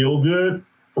don't feel good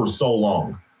for so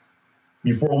long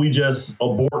before we just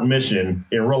abort mission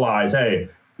and realize, hey,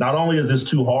 not only is this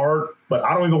too hard, but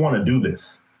I don't even want to do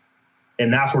this.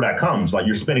 And that's where that comes. Like,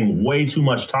 you're spending way too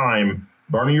much time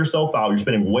burning yourself out. You're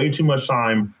spending way too much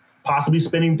time possibly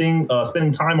spending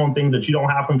time on things that you don't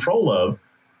have control of.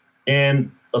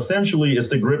 And essentially, it's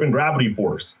the grip and gravity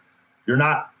force. You're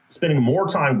not spending more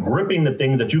time gripping the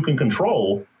things that you can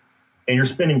control, and you're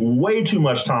spending way too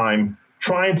much time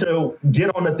trying to get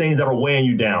on the things that are weighing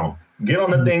you down, get on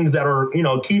the things that are,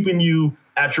 keeping you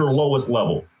at your lowest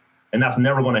level. And that's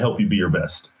never going to help you be your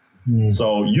best.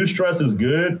 So eustress is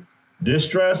good.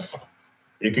 Distress,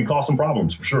 it can cause some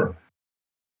problems for sure.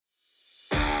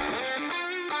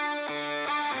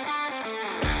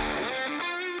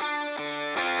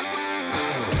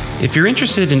 If you're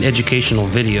interested in educational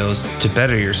videos to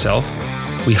better yourself,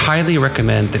 we highly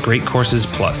recommend the Great Courses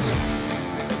Plus.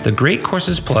 The Great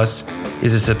Courses Plus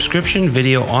is a subscription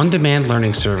video on-demand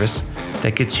learning service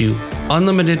that gets you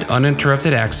unlimited,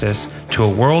 uninterrupted access to a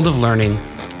world of learning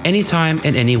anytime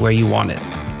and anywhere you want it.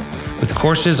 With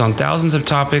courses on thousands of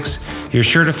topics, you're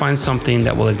sure to find something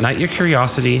that will ignite your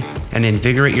curiosity and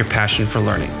invigorate your passion for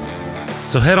learning.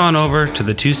 So head on over to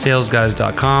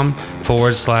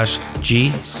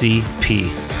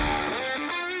the2salesguys.com/GCP.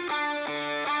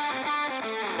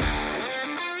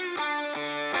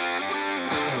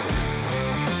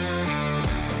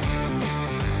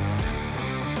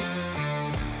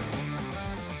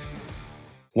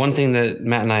 One thing that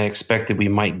Matt and I expected we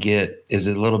might get is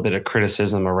a little bit of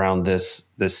criticism around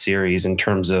this series in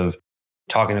terms of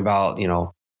talking about,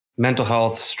 mental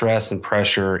health, stress, and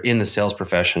pressure in the sales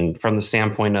profession from the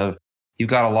standpoint of you've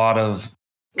got a lot of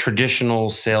traditional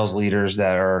sales leaders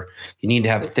that you need to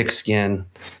have thick skin.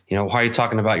 Why are you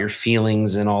talking about your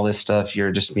feelings and all this stuff?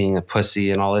 You're just being a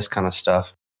pussy and all this kind of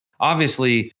stuff.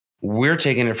 Obviously, we're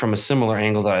taking it from a similar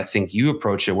angle that I think you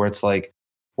approach it, where it's like,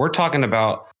 we're talking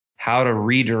about how to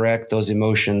redirect those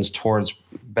emotions towards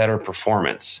better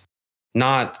performance,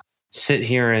 not sit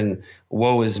here and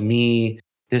woe is me,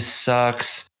 this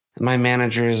sucks, my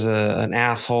manager is an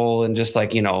asshole, and just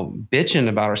bitching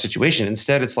about our situation.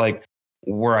 Instead, it's like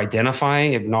we're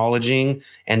identifying, acknowledging,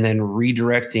 and then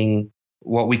redirecting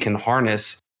what we can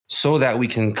harness so that we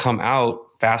can come out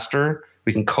faster,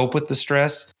 we can cope with the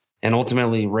stress, and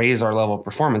ultimately raise our level of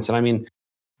performance. And I mean,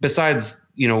 besides,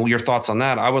 your thoughts on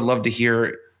that, I would love to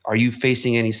hear, are you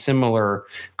facing any similar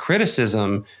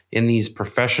criticism in these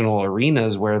professional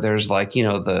arenas where there's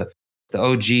the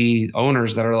OG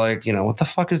owners that are like, what the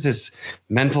fuck is this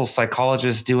mental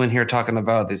psychologist doing here talking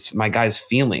about this, my guy's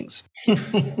feelings?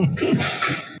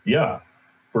 Yeah,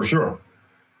 for sure.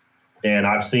 And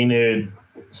I've seen it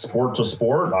sport to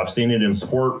sport. I've seen it in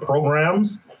sport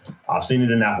programs. I've seen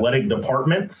it in athletic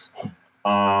departments.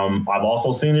 I've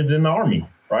also seen it in the Army,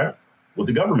 right? With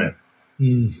the government.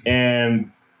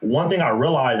 And one thing I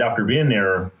realized after being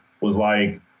there was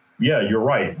like, yeah, you're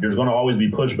right. There's going to always be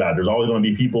pushback. There's always going to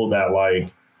be people that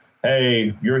like,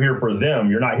 hey, you're here for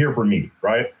them. You're not here for me,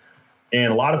 right?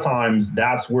 And a lot of times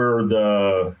that's where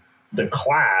the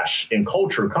clash in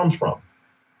culture comes from,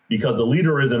 because the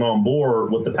leader isn't on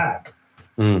board with the pack.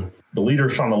 The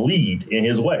leader's trying to lead in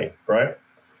his way, right?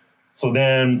 So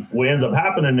then what ends up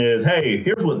happening is, hey,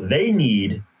 here's what they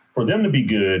need for them to be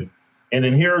good, and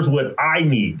then here's what I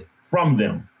need from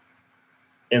them.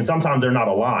 And sometimes they're not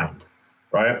aligned,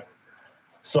 right?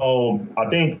 So I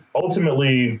think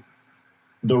ultimately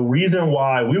the reason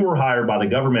why we were hired by the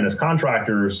government as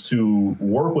contractors to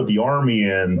work with the Army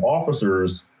and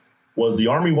officers was the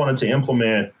Army wanted to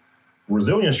implement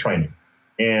resilience training.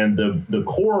 And the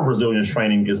core of resilience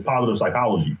training is positive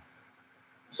psychology.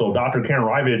 So Dr. Karen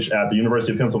Rivich at the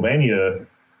University of Pennsylvania,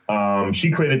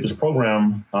 she created this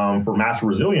program for master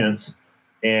resilience.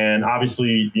 And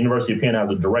obviously, the University of Penn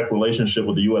has a direct relationship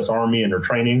with the U.S. Army and their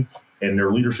training and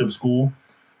their leadership school.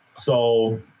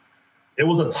 So it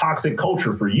was a toxic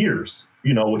culture for years,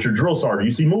 with your drill sergeant.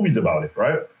 You see movies about it,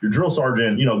 right? Your drill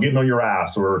sergeant, getting on your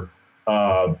ass, or,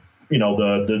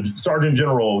 the sergeant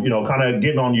general, kind of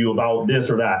getting on you about this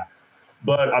or that.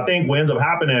 But I think what ends up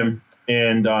happening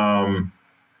in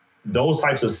those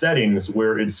types of settings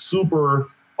where it's super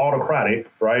autocratic,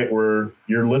 right? Where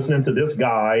you're listening to this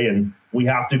guy and we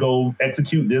have to go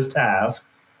execute this task,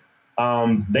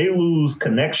 they lose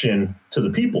connection to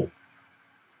the people.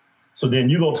 So then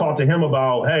you go talk to him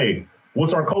about, hey,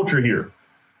 what's our culture here,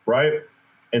 right?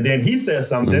 And then he says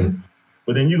something,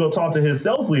 but then you go talk to his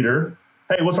sales leader.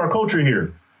 Hey, what's our culture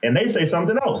here? And they say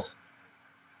something else,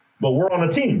 but we're on a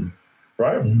team,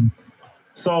 right?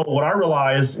 So what I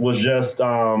realized was just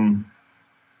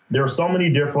there are so many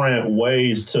different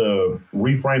ways to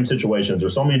reframe situations.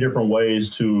 There's so many different ways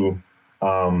to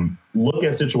look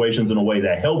at situations in a way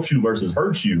that helps you versus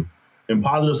hurts you. In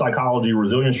positive psychology,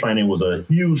 resilience training was a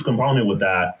huge component with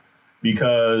that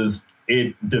because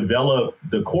it developed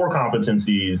the core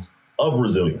competencies of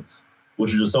resilience,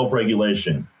 which is your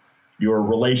self-regulation, your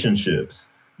relationships,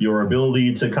 your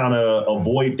ability to kind of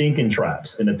avoid thinking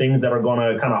traps and the things that are going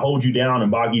to kind of hold you down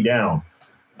and bog you down.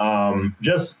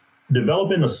 Just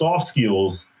developing the soft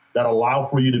skills that allow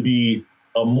for you to be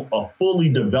a fully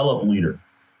developed leader,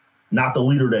 not the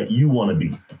leader that you want to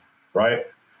be, right?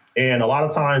 And a lot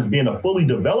of times being a fully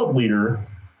developed leader,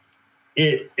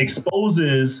 it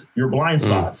exposes your blind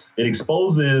spots. It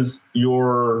exposes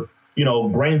your,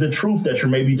 grains of truth that you're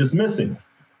maybe dismissing,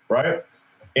 right?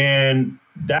 And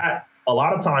that a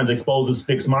lot of times exposes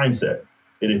fixed mindset.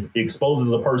 It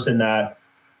exposes a person that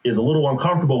is a little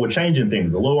uncomfortable with changing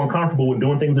things, a little uncomfortable with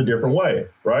doing things a different way,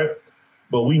 right?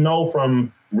 But we know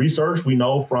from research, we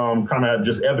know from kind of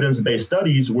just evidence-based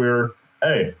studies where,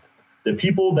 hey, the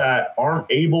people that aren't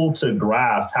able to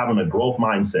grasp having a growth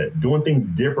mindset, doing things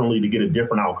differently to get a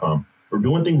different outcome, or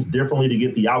doing things differently to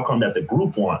get the outcome that the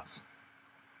group wants,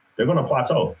 they're going to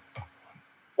plateau.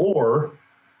 Or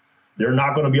they're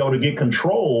not going to be able to get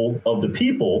control of the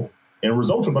people, and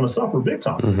results are going to suffer big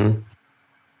time.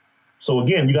 So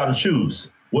again, you got to choose.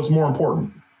 What's more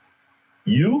important?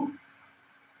 You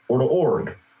or the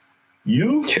org?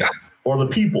 You or the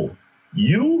people?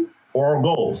 You or our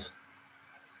goals?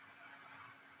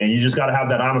 And you just got to have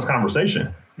that honest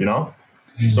conversation,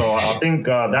 So I think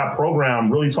that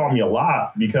program really taught me a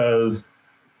lot because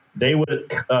they would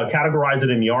categorize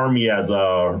it in the Army as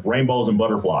rainbows and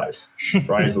butterflies,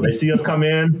 right? So they see us come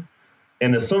in,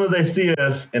 and as soon as they see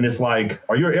us, and it's like,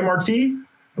 are you an MRT?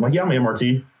 I'm like, yeah, I'm an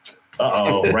MRT.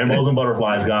 Uh-oh, rainbows and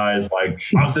butterflies, guys. Like,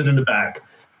 I'm sitting in the back,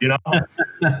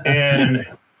 And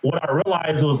what I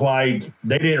realized was like,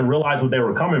 they didn't realize what they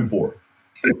were coming for.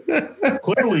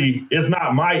 Clearly, it's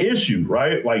not my issue,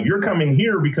 right? Like, you're coming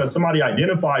here because somebody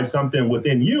identified something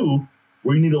within you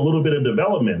where you need a little bit of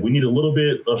development. We need a little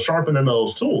bit of sharpening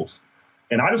those tools.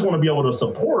 And I just want to be able to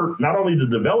support not only the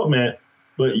development,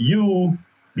 but you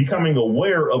becoming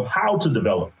aware of how to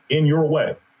develop in your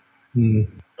way.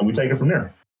 And we take it from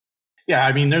there. Yeah,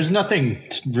 I mean, there's nothing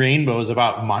rainbows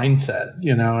about mindset,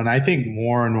 and I think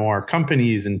more and more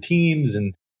companies and teams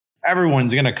and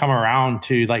everyone's going to come around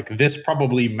to like, this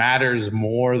probably matters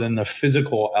more than the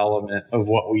physical element of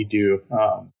what we do,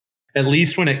 at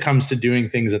least when it comes to doing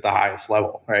things at the highest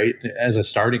level, right? As a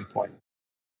starting point.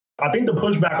 I think the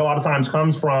pushback a lot of times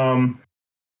comes from,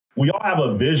 we all have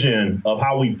a vision of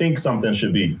how we think something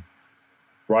should be,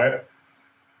 right?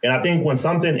 And I think when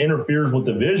something interferes with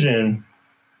the vision,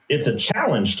 it's a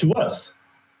challenge to us.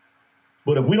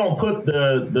 But if we don't put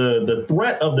the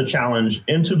threat of the challenge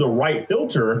into the right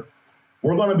filter,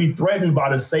 we're going to be threatened by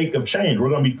the sake of change. We're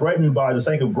going to be threatened by the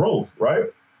sake of growth, right?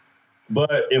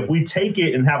 But if we take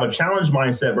it and have a challenge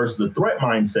mindset versus a threat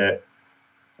mindset,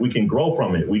 we can grow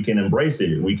from it. We can embrace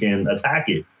it. We can attack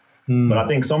it. But I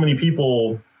think so many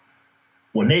people,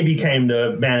 when they became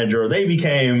the manager, they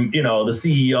became, the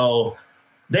CEO,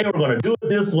 they were going to do it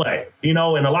this way, and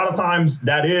a lot of times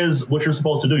that is what you're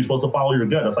supposed to do. You're supposed to follow your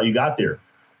gut. That's how you got there.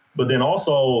 But then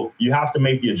also you have to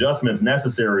make the adjustments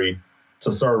necessary to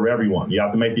serve everyone. You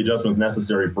have to make the adjustments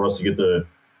necessary for us to get the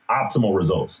optimal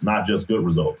results, not just good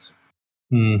results.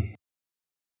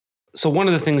 So one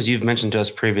of the things you've mentioned to us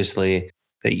previously,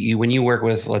 that when you work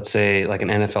with, let's say, like an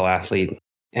NFL athlete,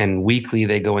 and weekly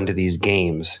they go into these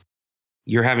games,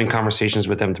 you're having conversations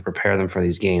with them to prepare them for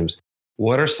these games.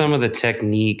 What are some of the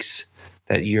techniques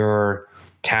that you're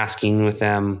tasking with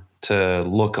them to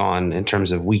look on in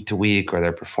terms of week to week or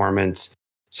their performance?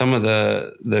 Some of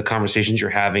the conversations you're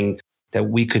having that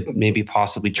we could maybe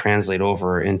possibly translate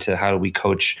over into how do we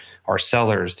coach our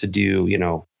sellers to do,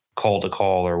 call to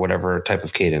call or whatever type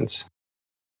of cadence?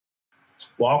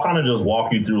 Well, I'll kind of just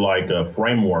walk you through like a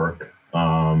framework.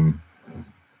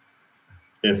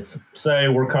 If, say,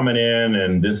 we're coming in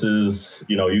and this is,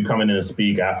 you coming in to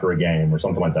speak after a game or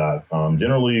something like that,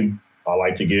 generally I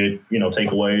like to get,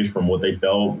 takeaways from what they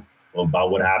felt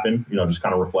about what happened, just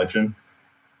kind of reflection.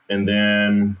 And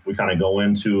then we kind of go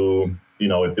into,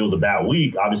 if it was a bad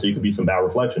week, obviously it could be some bad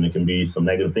reflection. It can be some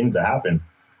negative things that happen.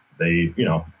 They,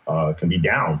 can be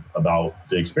down about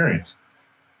the experience.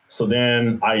 So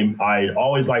then I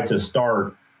always like to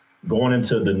start going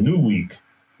into the new week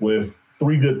with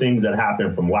 3 good things that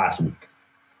happened from last week.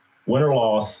 Win or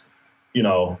loss,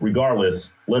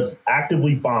 regardless, let's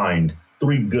actively find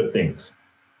 3 good things,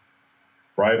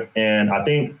 right? And I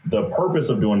think the purpose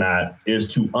of doing that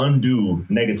is to undo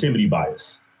negativity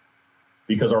bias,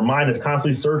 because our mind is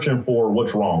constantly searching for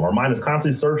what's wrong. Our mind is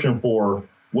constantly searching for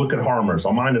what could harm us.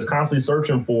 Our mind is constantly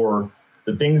searching for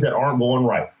the things that aren't going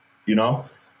right,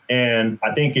 And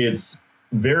I think it's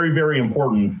very, very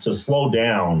important to slow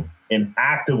down and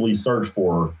actively search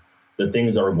for the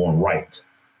things that are going right,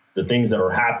 the things that are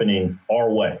happening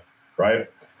our way, right?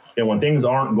 And when things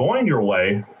aren't going your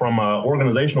way from an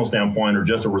organizational standpoint or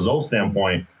just a result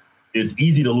standpoint, it's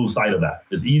easy to lose sight of that.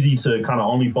 It's easy to kind of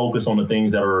only focus on the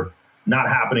things that are not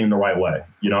happening the right way,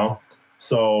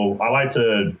 So I like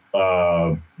to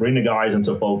bring the guys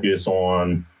into focus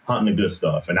on hunting the good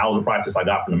stuff. And that was a practice I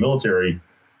got from the military,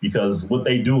 because what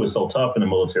they do is so tough in the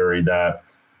military that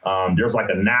there's like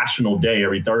a national day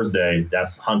every Thursday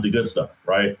that's hunt the good stuff,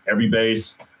 right? Every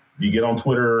base, if you get on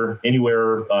Twitter,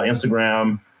 anywhere,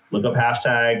 Instagram, look up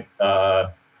hashtag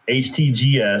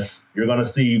HTGS, you're going to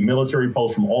see military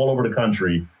posts from all over the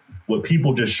country with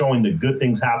people just showing the good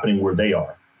things happening where they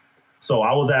are. So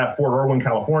I was at Fort Irwin,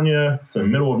 California. It's in the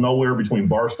middle of nowhere between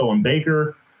Barstow and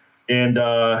Baker. And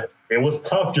it was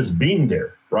tough just being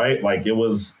there, right? Like, it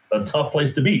was a tough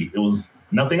place to be. It was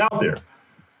nothing out there.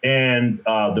 And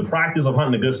the practice of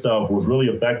hunting the good stuff was really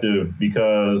effective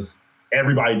because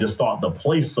everybody just thought the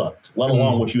place sucked, let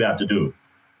alone what you have to do,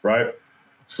 right?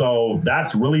 So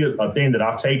that's really a thing that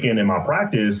I've taken in my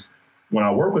practice when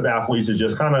I work with athletes, is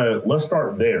just kind of, let's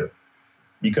start there.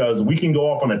 Because we can go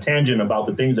off on a tangent about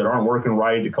the things that aren't working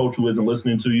right, the coach who isn't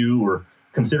listening to you or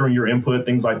considering your input,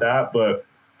 things like that. But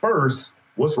first,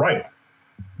 what's right?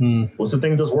 What's the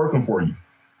things that's working for you?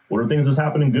 What are things that's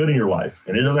happening good in your life?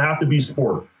 And it doesn't have to be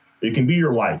sport. It can be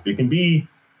your life. It can be,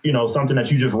 something that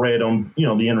you just read on,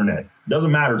 the internet. It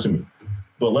doesn't matter to me.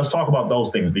 But let's talk about those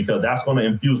things, because that's going to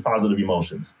infuse positive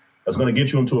emotions. That's going to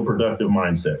get you into a productive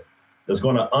mindset. That's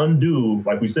going to undo,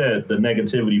 like we said, the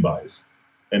negativity bias.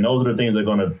 And those are the things that are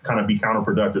going to kind of be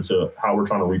counterproductive to how we're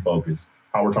trying to refocus,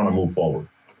 how we're trying to move forward.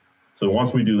 So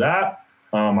once we do that,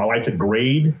 I like to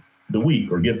grade the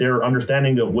week or get their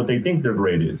understanding of what they think their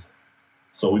grade is.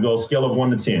 So we go scale of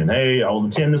 1 to 10. Hey, I was a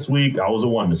 10 this week. I was a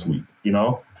 1 this week.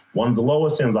 1's the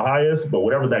lowest, 10's the highest. But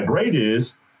whatever that grade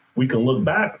is, we can look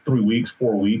back 3 weeks,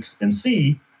 4 weeks, and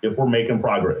see if we're making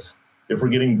progress, if we're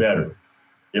getting better,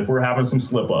 if we're having some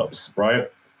slip ups,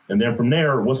 right? And then from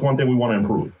there, what's one thing we want to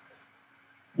improve?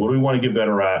 What do we want to get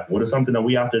better at? What is something that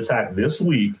we have to attack this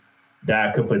week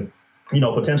that could,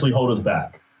 potentially hold us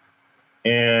back?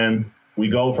 And we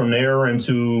go from there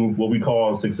into what we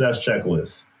call a success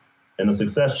checklist. And the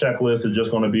success checklist is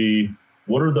just going to be,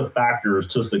 what are the factors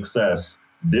to success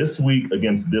this week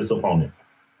against this opponent?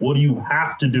 What do you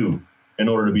have to do in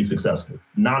order to be successful?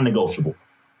 Non-negotiable.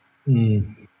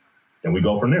 And we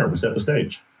go from there. We set the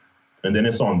stage. And then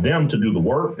it's on them to do the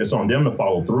work. It's on them to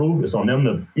follow through. It's on them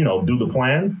to, do the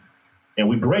plan. And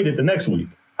we grade it the next week.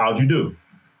 How'd you do?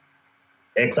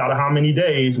 X out of how many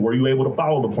days were you able to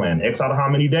follow the plan? X out of how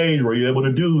many days were you able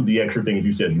to do the extra things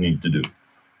you said you needed to do?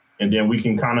 And then we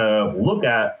can kind of look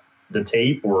at the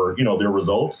tape or, their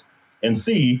results and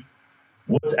see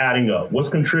what's adding up, what's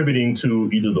contributing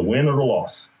to either the win or the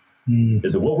loss.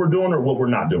 Is it what we're doing or what we're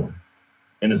not doing?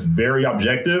 And it's very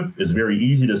objective. It's very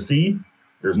easy to see.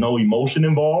 There's no emotion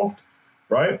involved,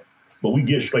 right? But we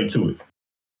get straight to it.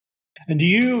 And do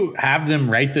you have them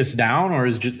write this down, or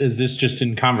is this just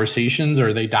in conversations, or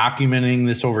are they documenting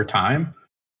this over time?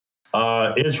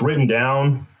 It's written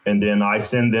down, and then I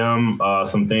send them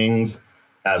some things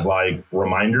as like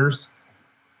reminders.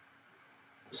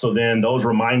 So then those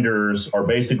reminders are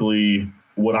basically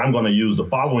what I'm going to use the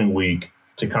following week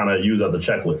to kind of use as a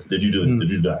checklist. Did you do this? Did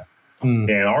you do that?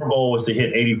 And our goal is to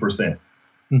hit 80%.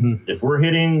 If we're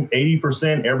hitting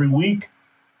 80% every week,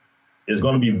 it's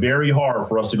going to be very hard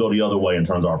for us to go the other way in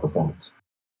terms of our performance.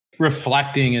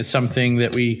 Reflecting is something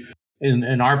that we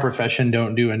in our profession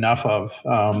don't do enough of.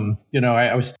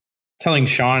 I was telling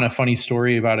Sean a funny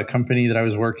story about a company that I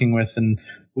was working with, and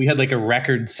we had like a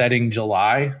record-setting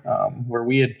July where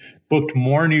we had booked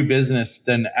more new business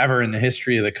than ever in the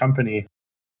history of the company.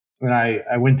 And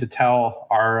I went to tell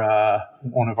our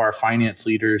one of our finance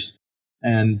leaders,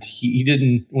 and he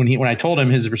didn't. When I told him,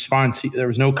 his response, there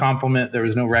was no compliment, there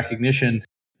was no recognition.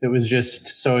 It was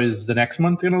just, so is the next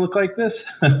month going to look like this?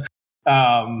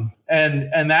 And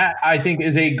that, I think,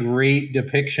 is a great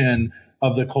depiction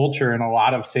of the culture in a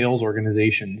lot of sales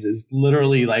organizations. Is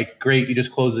literally like, great, you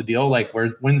just closed the deal. Like,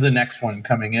 when's the next one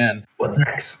coming in? What's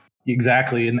next?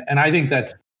 Exactly. And I think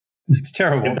it's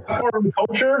terrible. If that's part of the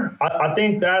culture, I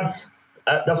think that's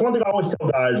that's one thing I always tell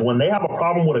guys when they have a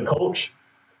problem with a coach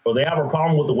or they have a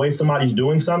problem with the way somebody's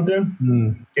doing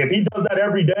something. If he does that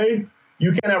every day,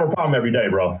 you can't have a problem every day,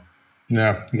 bro.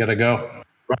 Yeah, you got to go.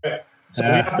 Right? So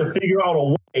we have to figure out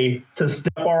a way to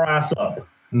step our ass up.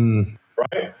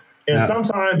 Right? And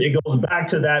sometimes it goes back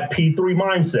to that P3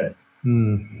 mindset.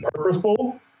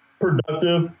 Purposeful,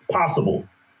 productive, possible.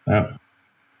 Yeah.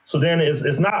 So then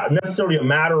it's not necessarily a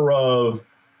matter of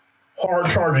hard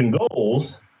charging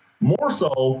goals. More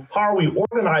so, how are we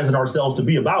organizing ourselves to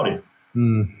be about it?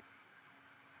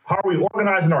 How are we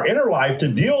organizing our inner life to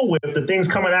deal with the things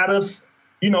coming at us,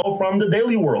 from the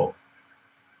daily world?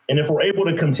 And if we're able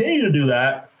to continue to do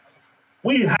that,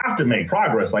 we have to make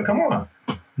progress. Like, come on,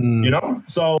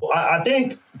 So I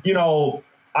think,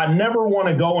 I never want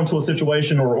to go into a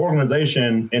situation or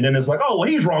organization and then it's like, oh, well,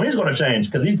 he's wrong. He's going to change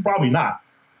because he's probably not.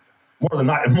 More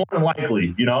than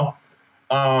likely,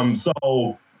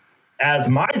 So as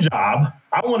my job,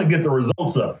 I want to get the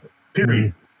results up,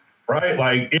 period. Right?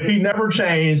 Like if he never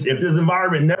changed, if this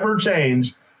environment never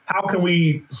changed, how can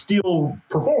we still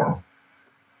perform?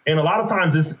 And a lot of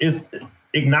times it's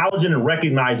acknowledging and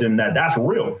recognizing that that's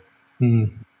real.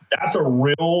 That's a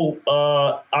real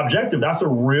objective. That's a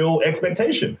real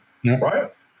expectation,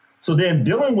 right? So then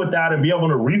dealing with that and be able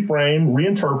to reframe,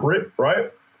 reinterpret,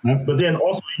 right? But then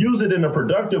also use it in a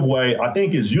productive way, I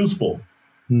think is useful.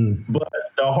 But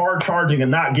the hard charging and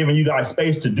not giving you guys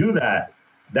space to do that,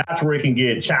 that's where it can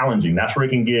get challenging. That's where it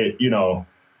can get,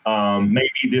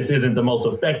 maybe this isn't the most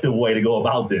effective way to go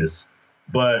about this.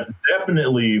 But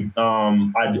definitely,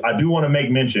 I do want to make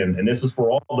mention, and this is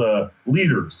for all the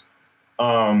leaders,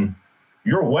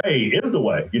 your way is the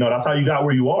way. That's how you got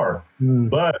where you are.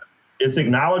 But it's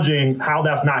acknowledging how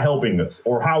that's not helping us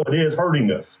or how it is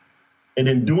hurting us and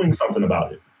then doing something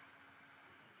about it.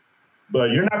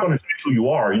 But you're not going to change who you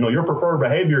are. Your preferred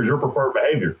behavior is your preferred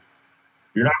behavior.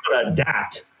 You're not going to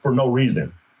adapt for no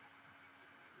reason.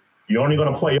 You're only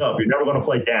going to play up. You're never going to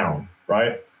play down,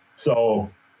 right? So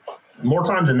more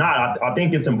times than not, I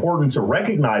think it's important to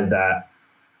recognize that,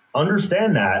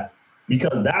 understand that,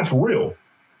 because that's real.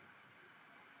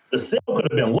 The sale could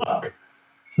have been luck.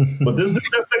 But this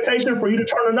expectation for you to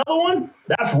turn another one,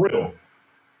 that's real.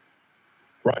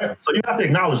 Right? So you have to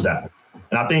acknowledge that.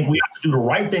 And I think we have to do the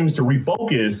right things to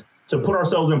refocus, to put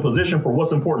ourselves in position for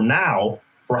what's important now,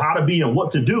 for how to be and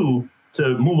what to do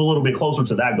to move a little bit closer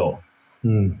to that goal.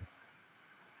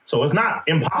 So it's not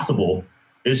impossible.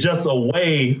 It's just a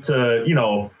way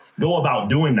to, go about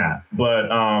doing that.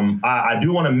 But I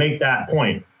do want to make that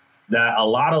point that a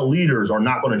lot of leaders are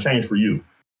not going to change for you.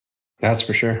 That's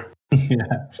for sure.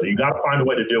 So you got to find a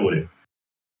way to deal with it.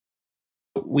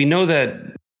 We know that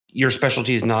your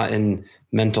specialty is not in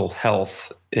mental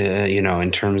health,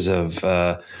 in terms of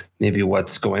maybe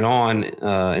what's going on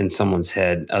in someone's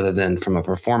head other than from a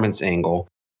performance angle.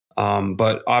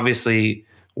 But obviously,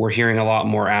 we're hearing a lot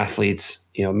more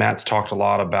athletes. Matt's talked a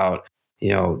lot about,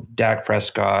 Dak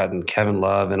Prescott and Kevin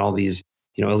Love and all these,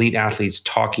 elite athletes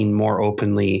talking more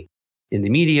openly in the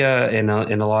media and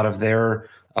in a lot of their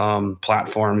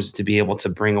platforms to be able to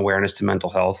bring awareness to mental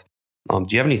health. Do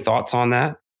you have any thoughts on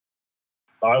that?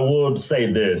 I would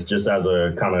say this just as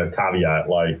a kind of caveat.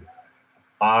 Like,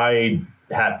 I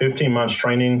had 15 months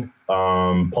training,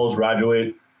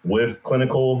 postgraduate with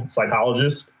clinical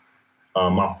psychologists.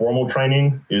 My formal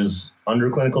training is under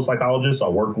clinical psychologist. I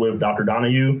worked with Dr.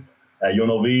 Donahue at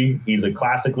UNLV. He's a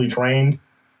classically trained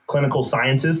clinical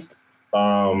scientist.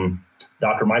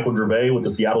 Dr. Michael Gervais with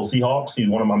the Seattle Seahawks. He's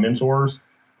one of my mentors.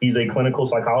 He's a clinical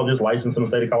psychologist licensed in the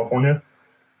state of California.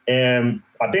 And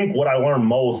I think what I learned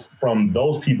most from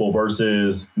those people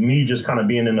versus me just kind of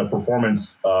being in the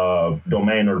performance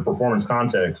domain or the performance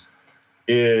context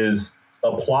is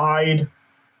applied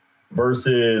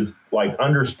versus like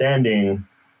understanding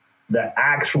the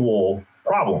actual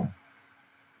problem,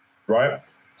 right?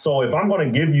 So if I'm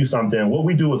going to give you something, what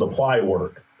we do is apply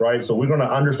work, right? So we're going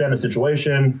to understand the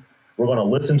situation. We're going to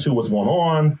listen to what's going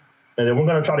on. And then we're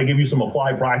going to try to give you some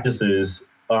applied practices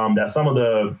that some of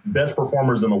the best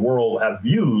performers in the world have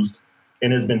used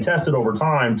and has been tested over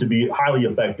time to be highly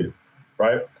effective,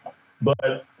 right?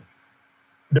 But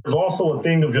there's also a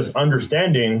thing of just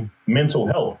understanding mental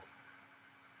health.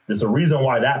 There's a reason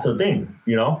why that's a thing,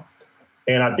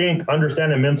 And I think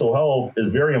understanding mental health is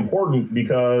very important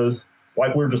because,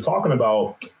 like we were just talking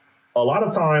about, a lot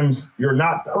of times you're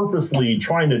not purposely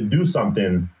trying to do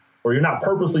something or you're not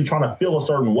purposely trying to feel a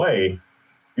certain way.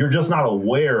 You're just not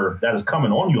aware that it's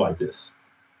coming on you like this.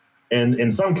 And in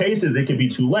some cases, it could be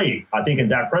too late. I think in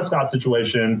Dak Prescott's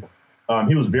situation,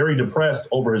 he was very depressed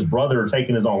over his brother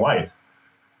taking his own life.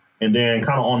 And then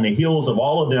kind of on the heels of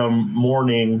all of them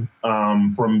mourning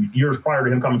from years prior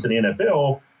to him coming to the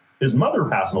NFL, his mother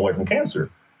passing away from cancer.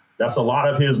 That's a lot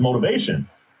of his motivation.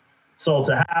 So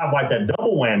to have like that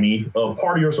double whammy of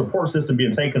part of your support system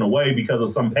being taken away because of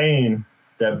some pain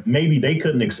that maybe they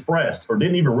couldn't express or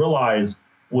didn't even realize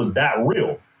was that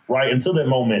real, right? Until that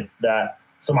moment that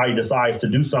somebody decides to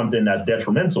do something that's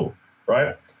detrimental,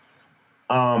 right?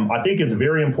 I think it's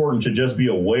very important to just be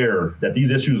aware that these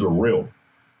issues are real,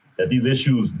 that these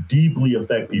issues deeply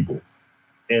affect people,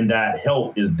 and that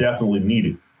help is definitely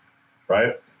needed,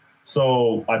 right?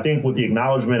 So I think with the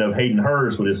acknowledgement of Hayden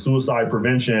Hurst with his suicide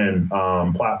prevention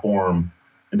platform,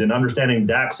 and then understanding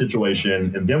Dak's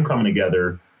situation and them coming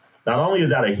together, not only is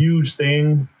that a huge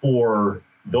thing for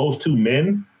those two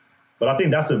men, but I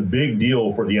think that's a big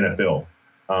deal for the NFL.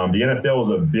 The NFL is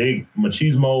a big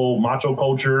machismo, macho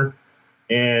culture,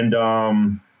 and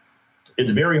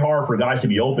it's very hard for guys to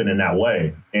be open in that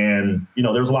way. And, you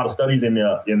know, there's a lot of studies in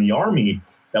the Army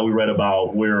that we read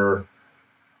about where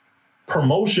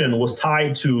promotion was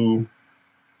tied to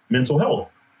mental health.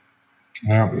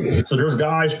 Yeah. So there's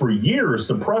guys for years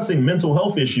suppressing mental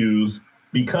health issues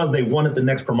because they wanted the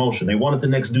next promotion. They wanted the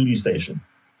next duty station,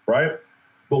 right?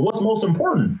 But what's most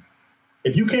important?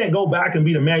 If you can't go back and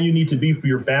be the man you need to be for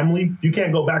your family, if you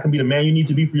can't go back and be the man you need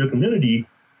to be for your community,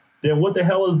 then what the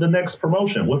hell is the next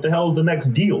promotion? What the hell is the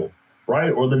next deal,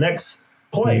 right? Or the next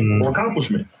play or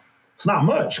accomplishment? It's not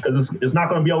much because it's not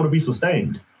going to be able to be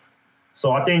sustained.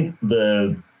 So I think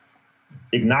the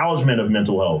acknowledgement of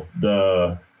mental health,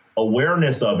 the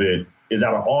awareness of it is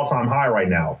at an all-time high right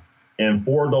now. And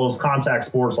for those contact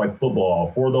sports like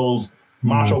football, for those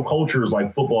macho cultures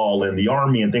like football and the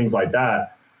Army and things like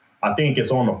that, I think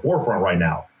it's on the forefront right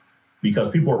now because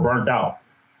people are burnt out.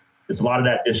 It's a lot of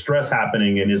that distress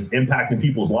happening and it's impacting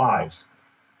people's lives.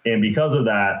 And because of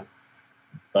that,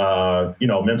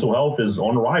 mental health is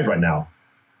on the rise right now.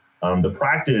 The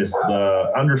practice,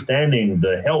 the understanding,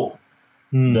 the help,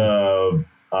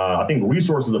 I think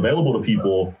resources available to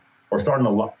people are starting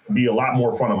to be a lot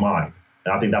more front of mind.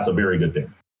 And I think that's a very good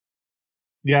thing.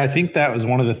 Yeah, I think that was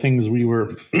one of the things we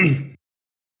were,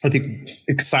 I think,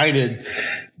 excited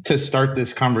to start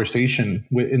this conversation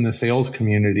in the sales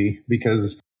community,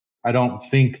 because I don't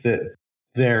think that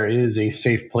there is a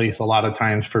safe place a lot of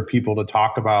times for people to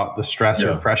talk about the stress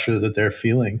or pressure that they're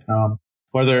feeling,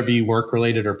 whether it be work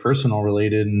related or personal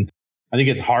related. And I think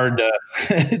it's hard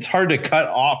to cut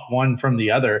off one from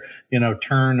the other,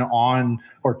 turn on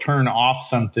or turn off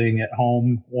something at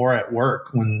home or at work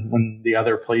when the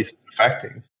other place is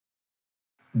affecting.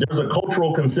 There's a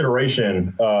cultural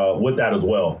consideration with that as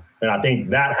well. And I think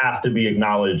that has to be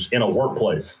acknowledged in a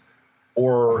workplace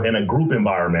or in a group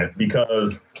environment,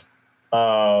 because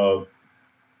my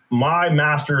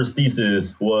master's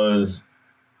thesis was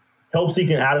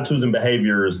help-seeking attitudes and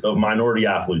behaviors of minority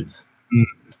athletes.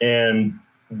 And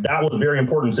that was very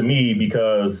important to me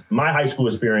because my high school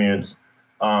experience,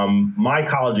 my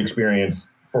college experience,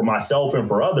 for myself and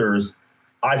for others,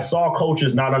 I saw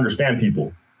coaches not understand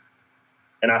people.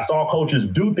 And I saw coaches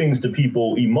do things to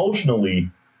people emotionally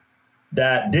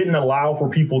that didn't allow for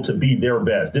people to be their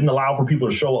best, didn't allow for people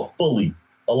to show up fully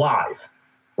alive,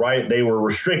 right? They were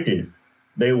restricted.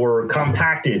 They were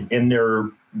compacted in their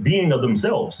being of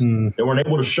themselves. They weren't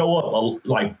able to show up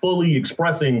like fully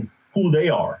expressing who they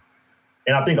are.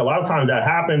 And I think a lot of times that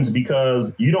happens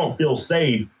because you don't feel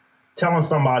safe telling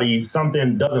somebody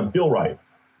something doesn't feel right.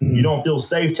 You don't feel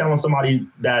safe telling somebody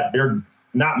that they're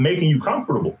not making you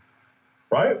comfortable,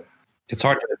 right? It's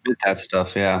hard to admit that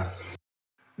stuff, yeah.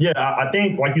 Yeah, I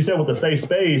think, like you said, with the safe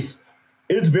space,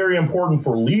 it's very important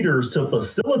for leaders to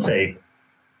facilitate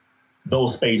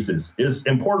those spaces. It's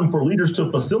important for leaders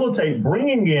to facilitate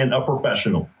bringing in a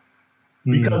professional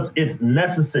because it's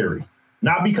necessary.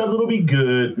 Not because it'll be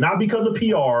good, not because of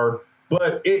PR,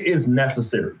 but it is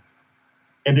necessary.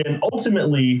 And then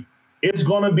ultimately, it's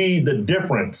going to be the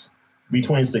difference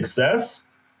between success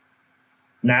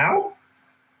now,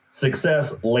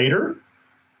 success later,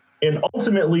 and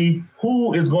ultimately,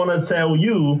 who is going to tell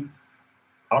you,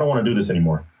 I don't want to do this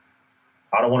anymore.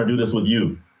 I don't want to do this with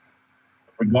you,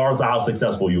 regardless of how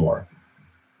successful you are.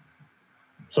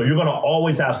 So you're going to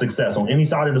always have success on any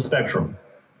side of the spectrum.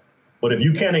 But if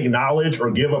you can't acknowledge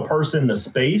or give a person the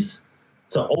space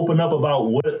to open up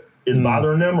about what is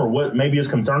bothering them or what maybe is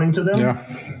concerning to them,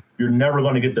 you're never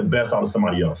going to get the best out of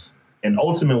somebody else. And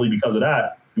ultimately, because of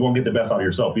that, you won't get the best out of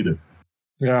yourself either.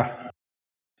 Yeah.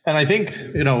 And I think,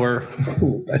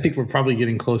 we're probably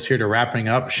getting close here to wrapping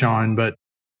up, Sean, but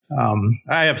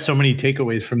I have so many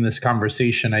takeaways from this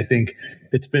conversation. I think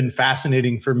it's been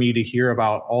fascinating for me to hear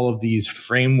about all of these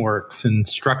frameworks and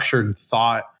structured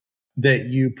thought that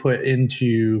you put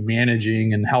into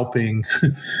managing and helping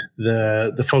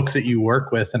the folks that you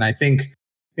work with. And I think,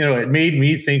 it made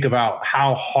me think about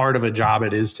how hard of a job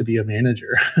it is to be a manager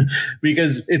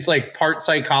because it's like part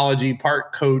psychology,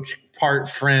 part coach, part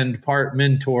friend, part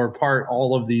mentor, part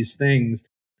all of these things.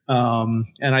 And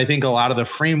I think a lot of the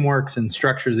frameworks and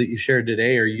structures that you shared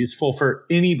today are useful for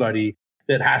anybody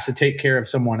that has to take care of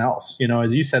someone else.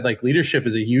 As you said, like leadership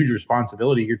is a huge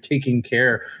responsibility. You're taking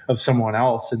care of someone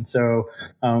else. And so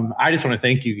I just want to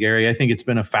thank you, Gary. I think it's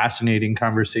been a fascinating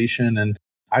conversation, and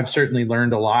I've certainly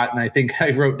learned a lot. And I think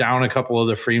I wrote down a couple of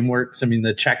the frameworks. I mean,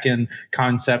 the check-in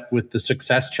concept with the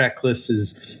success checklist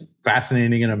is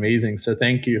fascinating and amazing. So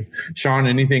thank you. Sean,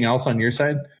 anything else on your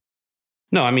side?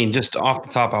 No, I mean, just off the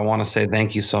top, I want to say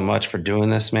thank you so much for doing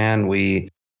this, man. We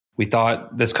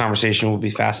thought this conversation would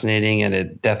be fascinating, and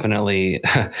it definitely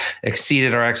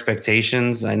exceeded our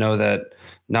expectations. I know that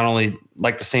not only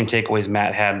like the same takeaways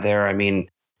Matt had there, I mean,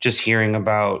 just hearing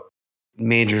about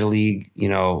major league,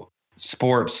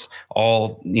 sports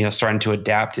all, starting to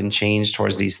adapt and change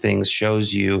towards these things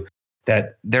shows you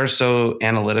that they're so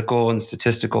analytical and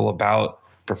statistical about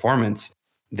performance.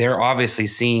 They're obviously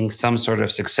seeing some sort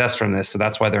of success from this. So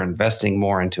that's why they're investing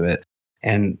more into it.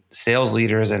 And sales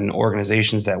leaders and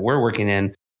organizations that we're working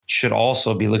in should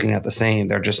also be looking at the same.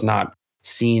 They're just not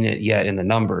seeing it yet in the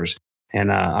numbers.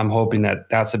 And I'm hoping that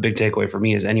that's a big takeaway for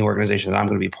me as any organization that I'm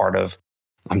going to be part of.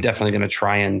 I'm definitely going to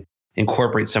try and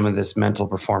incorporate some of this mental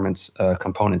performance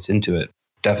components into it.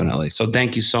 Definitely. So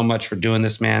thank you so much for doing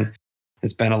this, man.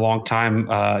 It's been a long time,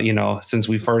 since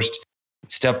we first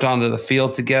stepped onto the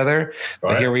field together,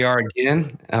 but here we are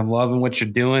again. I'm loving what you're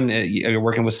doing. You're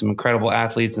working with some incredible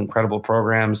athletes, incredible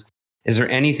programs. Is there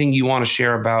anything you want to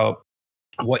share about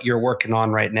what you're working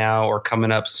on right now or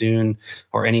coming up soon,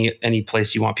 or any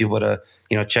place you want people to,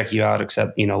 check you out,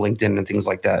 except, LinkedIn and things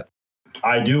like that?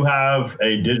 I do have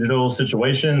a digital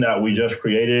situation that we just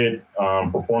created,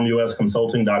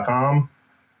 performusconsulting.com.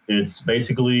 It's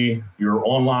basically your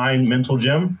online mental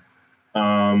gym.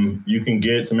 You can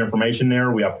get some information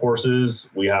there. We have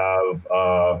courses. We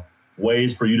have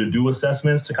ways for you to do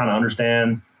assessments to kind of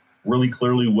understand really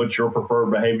clearly what your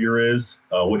preferred behavior is,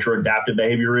 what your adaptive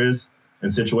behavior is in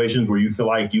situations where you feel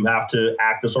like you have to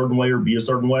act a certain way or be a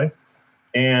certain way.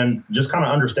 And just kind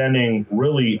of understanding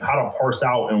really how to parse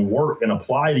out and work and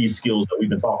apply these skills that we've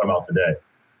been talking about today.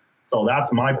 So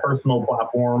that's my personal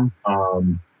platform.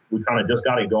 We kind of just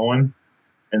got it going.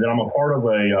 And then I'm a part of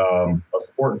a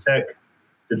sport tech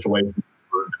situation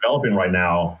we're developing right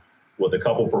now with a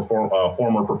couple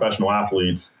former professional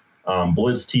athletes,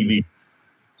 Blitz TV.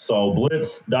 So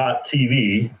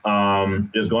Blitz.tv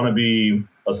is going to be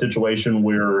a situation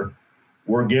where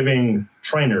we're giving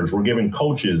trainers, we're giving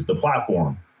coaches the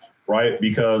platform, right?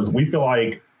 Because we feel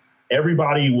like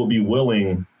everybody will be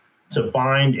willing to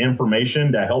find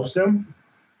information that helps them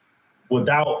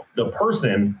without the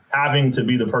person having to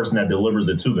be the person that delivers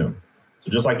it to them.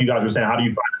 So just like you guys were saying, how do you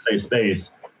find a safe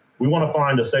space? We want to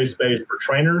find a safe space for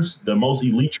trainers, the most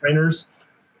elite trainers,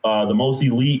 the most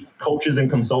elite coaches and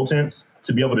consultants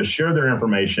to be able to share their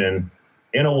information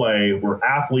in a way where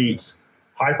athletes,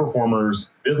 high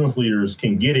performers, business leaders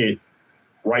can get it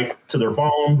right to their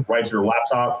phone, right to their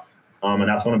laptop. And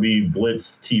that's going to be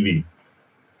Blitz TV.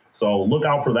 So look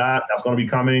out for that. That's going to be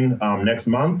coming next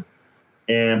month.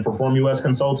 And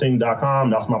performusconsulting.com,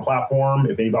 that's my platform.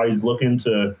 If anybody's looking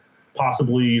to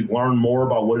possibly learn more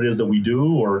about what it is that we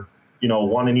do, or,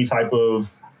 want any type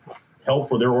of help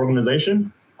for their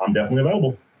organization, I'm definitely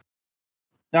available.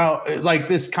 Now, like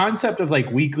this concept of like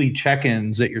weekly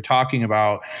check-ins that you're talking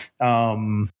about,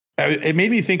 it made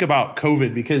me think about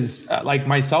COVID because like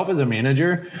myself as a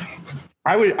manager,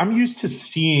 I'm used to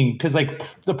seeing, because like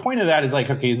the point of that is like,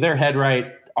 okay, is their head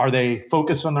right? Are they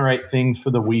focused on the right things for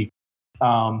the week?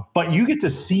 But you get to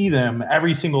see them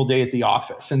every single day at the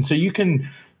office. And so you can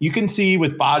see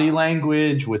with body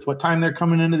language, with what time they're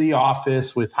coming into the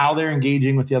office, with how they're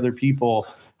engaging with the other people,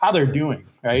 how they're doing,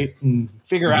 right? And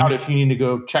figure out if you need to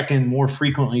go check in more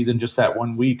frequently than just that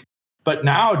 1 week. But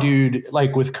now, dude,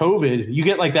 like with COVID, you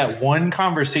get like that one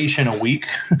conversation a week,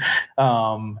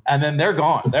 and then they're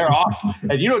gone. They're off.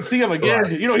 And you don't see them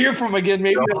again. You don't hear from them again,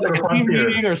 maybe on like a team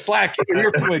meeting or Slack. You don't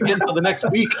hear from them again until the next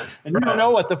week. And you don't know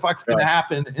what the fuck's going to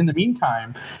happen in the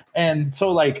meantime. And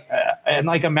so like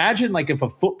imagine like if a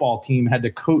football team had to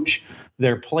coach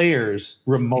their players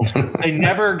remotely. They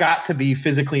never got to be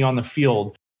physically on the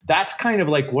field. That's kind of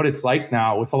like what it's like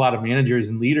now with a lot of managers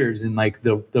and leaders in like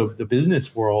the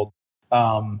business world.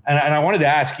 And I wanted to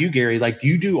ask you, Gary, like, do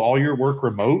you do all your work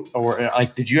remote, or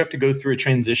like, did you have to go through a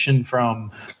transition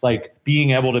from like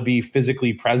being able to be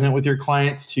physically present with your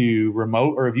clients to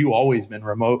remote, or have you always been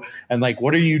remote? And like,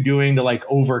 what are you doing to like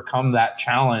overcome that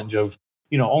challenge of,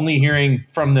 only hearing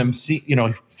from them,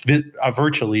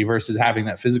 virtually versus having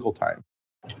that physical time?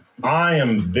 I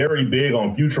am very big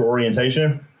on future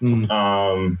orientation.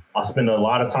 I spend a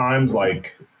lot of times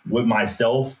like with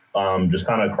myself, just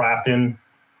kind of crafting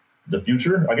the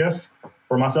future, I guess,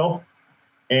 for myself.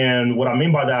 And what I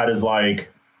mean by that is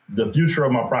like the future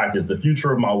of my practice, the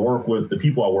future of my work with the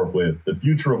people I work with, the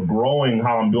future of growing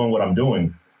how I'm doing what I'm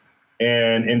doing.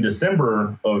 And in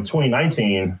December of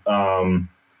 2019,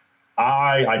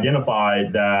 I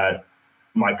identified that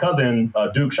my cousin,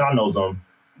 Duke, Sean knows him,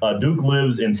 Duke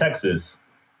lives in Texas,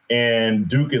 and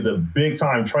Duke is a big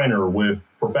time trainer with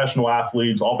professional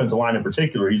athletes, offensive line in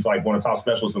particular. He's like one of the top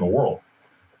specialists in the world.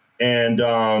 And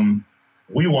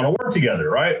we want to work together,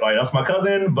 right? Like, that's my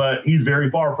cousin, but he's very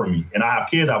far from me. And I have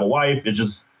kids, I have a wife.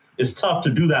 It's tough to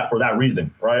do that for that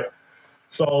reason, right?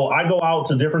 So I go out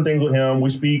to different things with him. We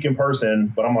speak in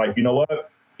person, but I'm like, you know what?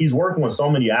 He's working with so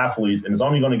many athletes, and it's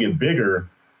only going to get bigger,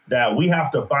 that we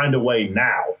have to find a way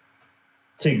now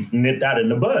to nip that in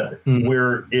the bud.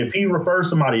 Where if he refers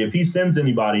somebody, if he sends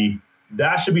anybody,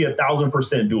 that should be 1,000%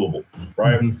 doable,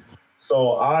 right?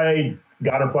 So I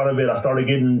got in front of it. I started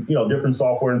getting, different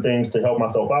software and things to help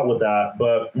myself out with that.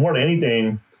 But more than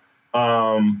anything,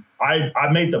 I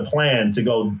made the plan to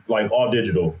go like all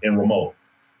digital and remote.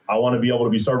 I want to be able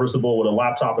to be serviceable with a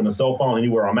laptop and a cell phone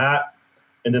anywhere I'm at.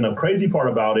 And then the crazy part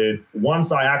about it,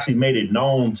 once I actually made it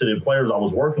known to the players I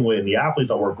was working with and the athletes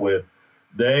I work with,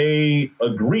 they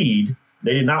agreed.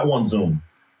 They did not want Zoom.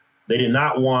 They did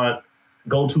not want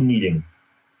GoToMeeting.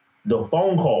 The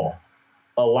phone call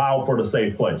allowed for the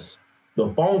safe place. The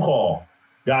phone call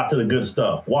got to the good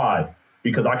stuff. Why?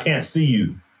 Because I can't see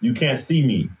you. You can't see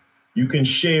me. You can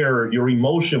share your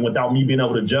emotion without me being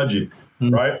able to judge it,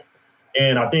 right?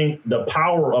 And I think the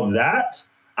power of that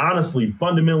honestly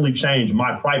fundamentally changed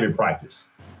my private practice.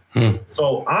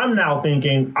 So I'm now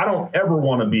thinking, I don't ever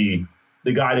want to be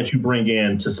the guy that you bring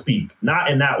in to speak.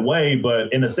 Not in that way,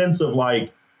 but in the sense of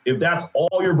like, if that's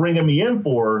all you're bringing me in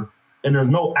for, and there's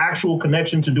no actual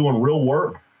connection to doing real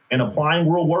work and applying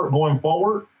real work going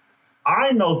forward,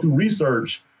 I know through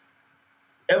research,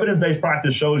 evidence-based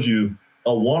practice shows you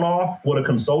a one-off with a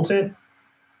consultant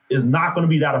is not going to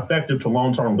be that effective to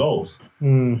long-term goals,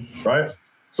 right?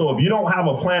 So if you don't have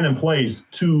a plan in place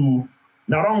to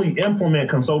not only implement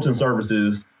consulting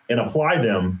services and apply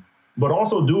them, but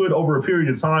also do it over a period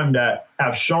of time that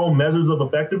have shown measures of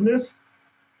effectiveness,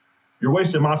 you're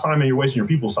wasting my time and you're wasting your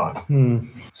people's time.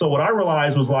 So what I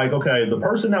realized was like, okay, the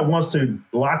person that wants to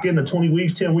lock in the 20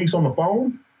 weeks, 10 weeks on the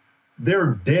phone,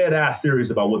 they're dead ass serious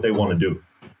about what they want to do.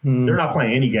 They're not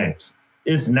playing any games.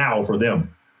 It's now for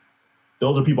them.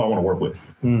 Those are people I want to work with.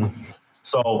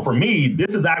 So for me,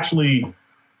 this is actually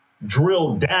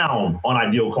drilled down on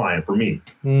ideal client for me,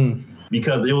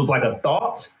 because it was like a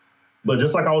thought, but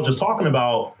just like I was just talking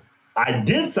about, I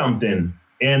did something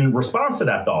in response to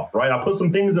that thought, right? I put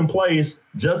some things in place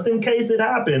just in case it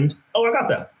happened. Oh, I got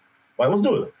that. Like, let's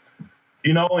do it.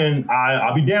 And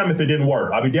I'll be damned if it didn't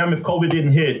work. I'll be damned if COVID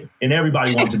didn't hit and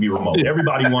everybody wanted to be remote.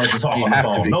 Everybody wanted to talk on the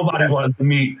phone. Nobody wanted to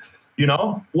meet,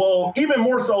 Well, even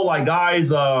more so like guys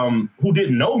who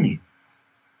didn't know me.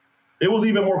 It was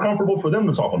even more comfortable for them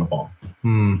to talk on the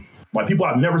phone. Like people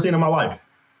I've never seen in my life.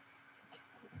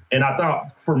 And I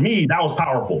thought for me, that was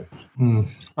powerful.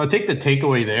 I think the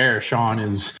takeaway there, Sean,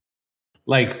 is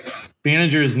like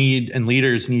managers and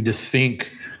leaders need to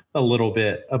think a little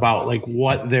bit about like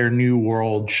what their new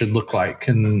world should look like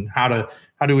and how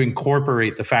to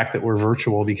incorporate the fact that we're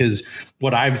virtual. Because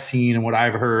what I've seen and what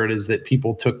I've heard is that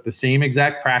people took the same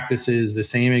exact practices, the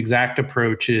same exact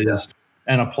approaches,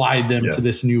 and applied them to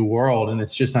this new world. And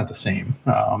it's just not the same.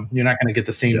 You're not going to get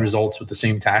the same results with the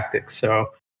same tactics. So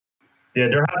yeah,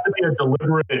 there has to be a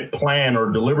deliberate plan or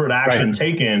deliberate action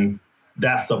taken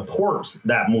that supports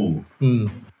that move.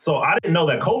 So I didn't know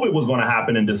that COVID was going to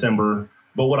happen in December.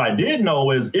 But what I did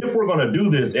know is if we're going to do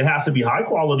this, it has to be high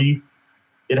quality.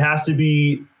 It has to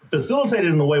be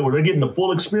facilitated in a way where they're getting the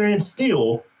full experience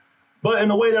still, but in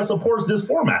a way that supports this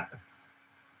format.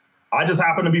 I just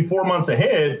happened to be 4 months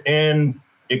ahead, and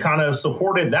it kind of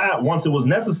supported that once it was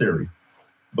necessary.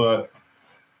 But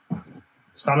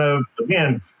it's kind of,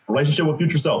 again, relationship with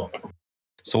future self.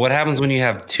 So what happens when you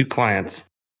have two clients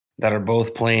that are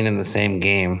both playing in the same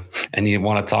game and you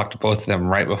want to talk to both of them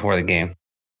right before the game?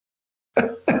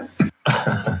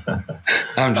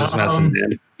 I'm just messing,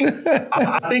 man.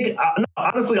 I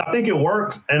think it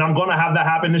works, and I'm going to have that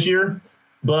happen this year.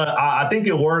 But I think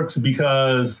it works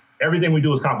because everything we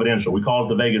do is confidential. We call it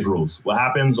the Vegas rules. What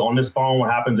happens on this phone,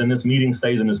 what happens in this meeting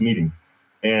stays in this meeting.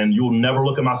 And you'll never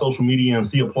look at my social media and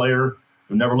see a player.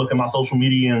 You'll never look at my social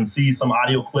media and see some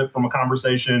audio clip from a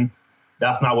conversation.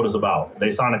 That's not what it's about.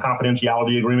 They signed a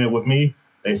confidentiality agreement with me.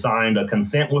 They signed a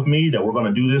consent with me that we're going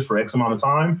to do this for X amount of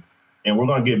time, and we're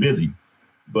going to get busy.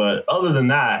 But other than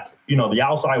that, the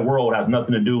outside world has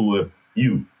nothing to do with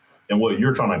you and what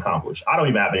you're trying to accomplish. I don't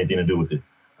even have anything to do with it.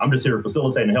 I'm just here to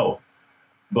facilitate and help.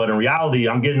 But in reality,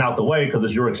 I'm getting out the way because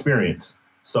it's your experience.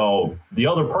 So the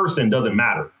other person doesn't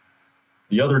matter.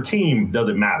 The other team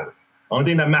doesn't matter. Only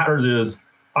thing that matters is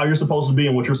how you're supposed to be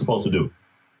and what you're supposed to do.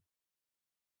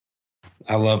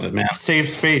 I love it, man. Safe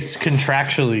space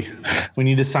contractually. We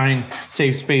need to sign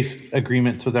safe space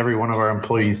agreements with every one of our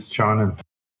employees, Sean, and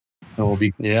it will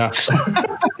be. Yeah. I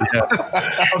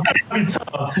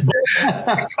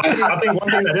think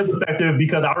one thing that is effective,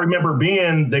 because I remember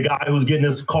being the guy who's getting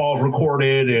his calls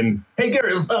recorded and, hey,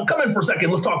 Gary, let's come in for a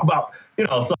second. Let's talk about,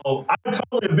 so I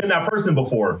totally have been that person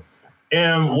before.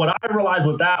 And what I realized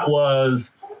with that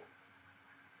was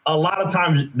a lot of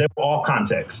times they were all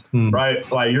context, right?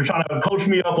 Like you're trying to coach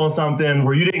me up on something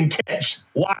where you didn't catch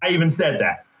why I even said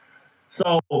that.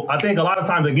 So I think a lot of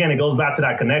times, again, it goes back to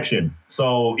that connection.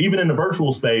 So even in the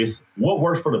virtual space, what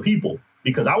works for the people?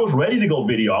 Because I was ready to go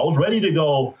video. I was ready to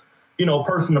go,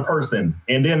 person to person.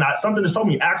 And then something just told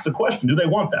me, ask the question, do they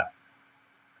want that?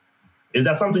 Is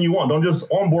that something you want? Don't just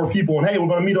onboard people and, hey, we're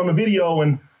going to meet on the video.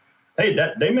 And, hey,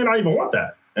 that they may not even want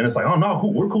that. And it's like, oh, no,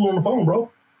 cool. We're cool on the phone,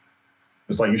 bro.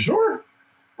 It's like, you sure?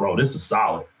 Bro, this is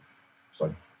solid. It's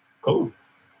like, cool.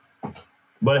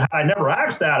 But had I never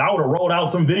asked that, I would have rolled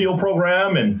out some video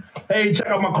program and, hey, check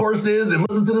out my courses and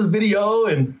listen to this video.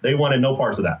 And they wanted no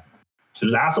parts of that. So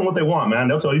just ask them what they want, man.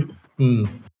 They'll tell you.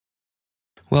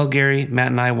 Well, Gary,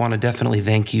 Matt and I want to definitely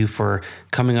thank you for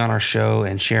coming on our show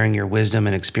and sharing your wisdom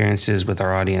and experiences with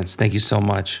our audience. Thank you so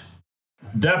much.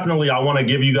 Definitely, I want to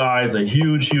give you guys a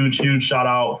huge, huge, huge shout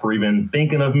out for even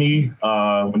thinking of me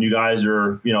when you guys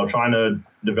are, trying to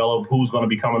develop who's going to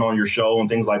be coming on your show and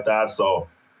things like that. So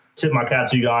tip my cap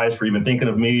to you guys for even thinking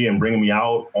of me and bringing me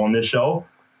out on this show.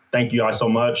 Thank you guys so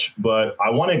much. But I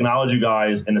want to acknowledge you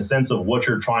guys in the sense of what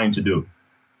you're trying to do.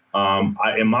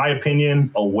 In my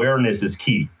opinion, awareness is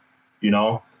key,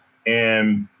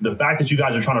 and the fact that you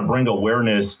guys are trying to bring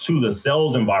awareness to the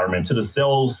sales environment, to the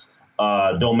sales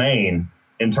domain,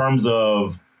 in terms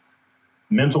of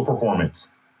mental performance,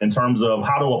 in terms of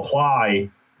how to apply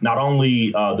not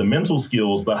only the mental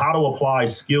skills, but how to apply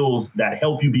skills that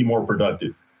help you be more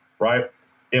productive, right?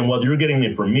 And whether you're getting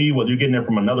it from me, whether you're getting it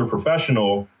from another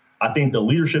professional, I think the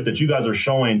leadership that you guys are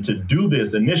showing to do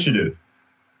this initiative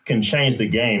can change the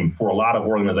game for a lot of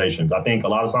organizations. I think a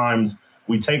lot of times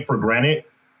we take for granted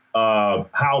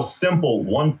how simple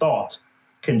one thought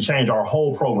can change our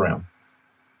whole program.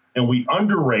 And we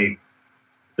underrate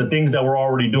the things that we're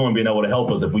already doing being able to help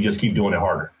us if we just keep doing it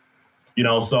harder.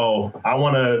 So I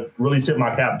want to really tip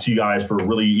my cap to you guys for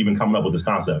really even coming up with this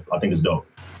concept. I think it's dope.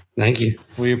 Thank you.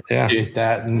 We appreciate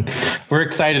that. And we're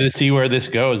excited to see where this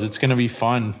goes. It's going to be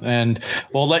fun. And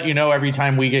we'll let you know every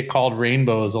time we get called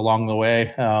rainbows along the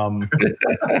way.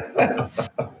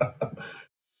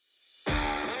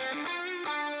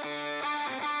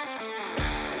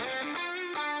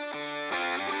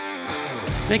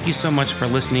 Thank you so much for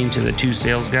listening to the Two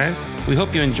Sales Guys. We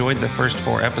hope you enjoyed the first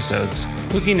 4 episodes.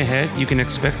 Looking ahead, you can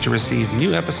expect to receive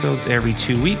new episodes every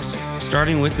 2 weeks,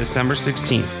 starting with December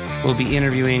 16th. We'll be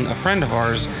interviewing a friend of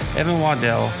ours, Evan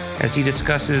Waddell, as he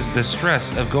discusses the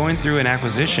stress of going through an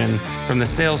acquisition from the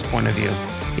sales point of view.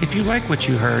 If you like what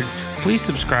you heard, please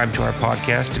subscribe to our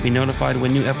podcast to be notified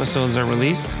when new episodes are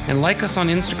released, and like us on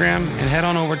Instagram and head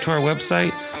on over to our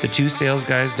website,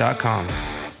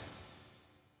 thetwosalesguys.com.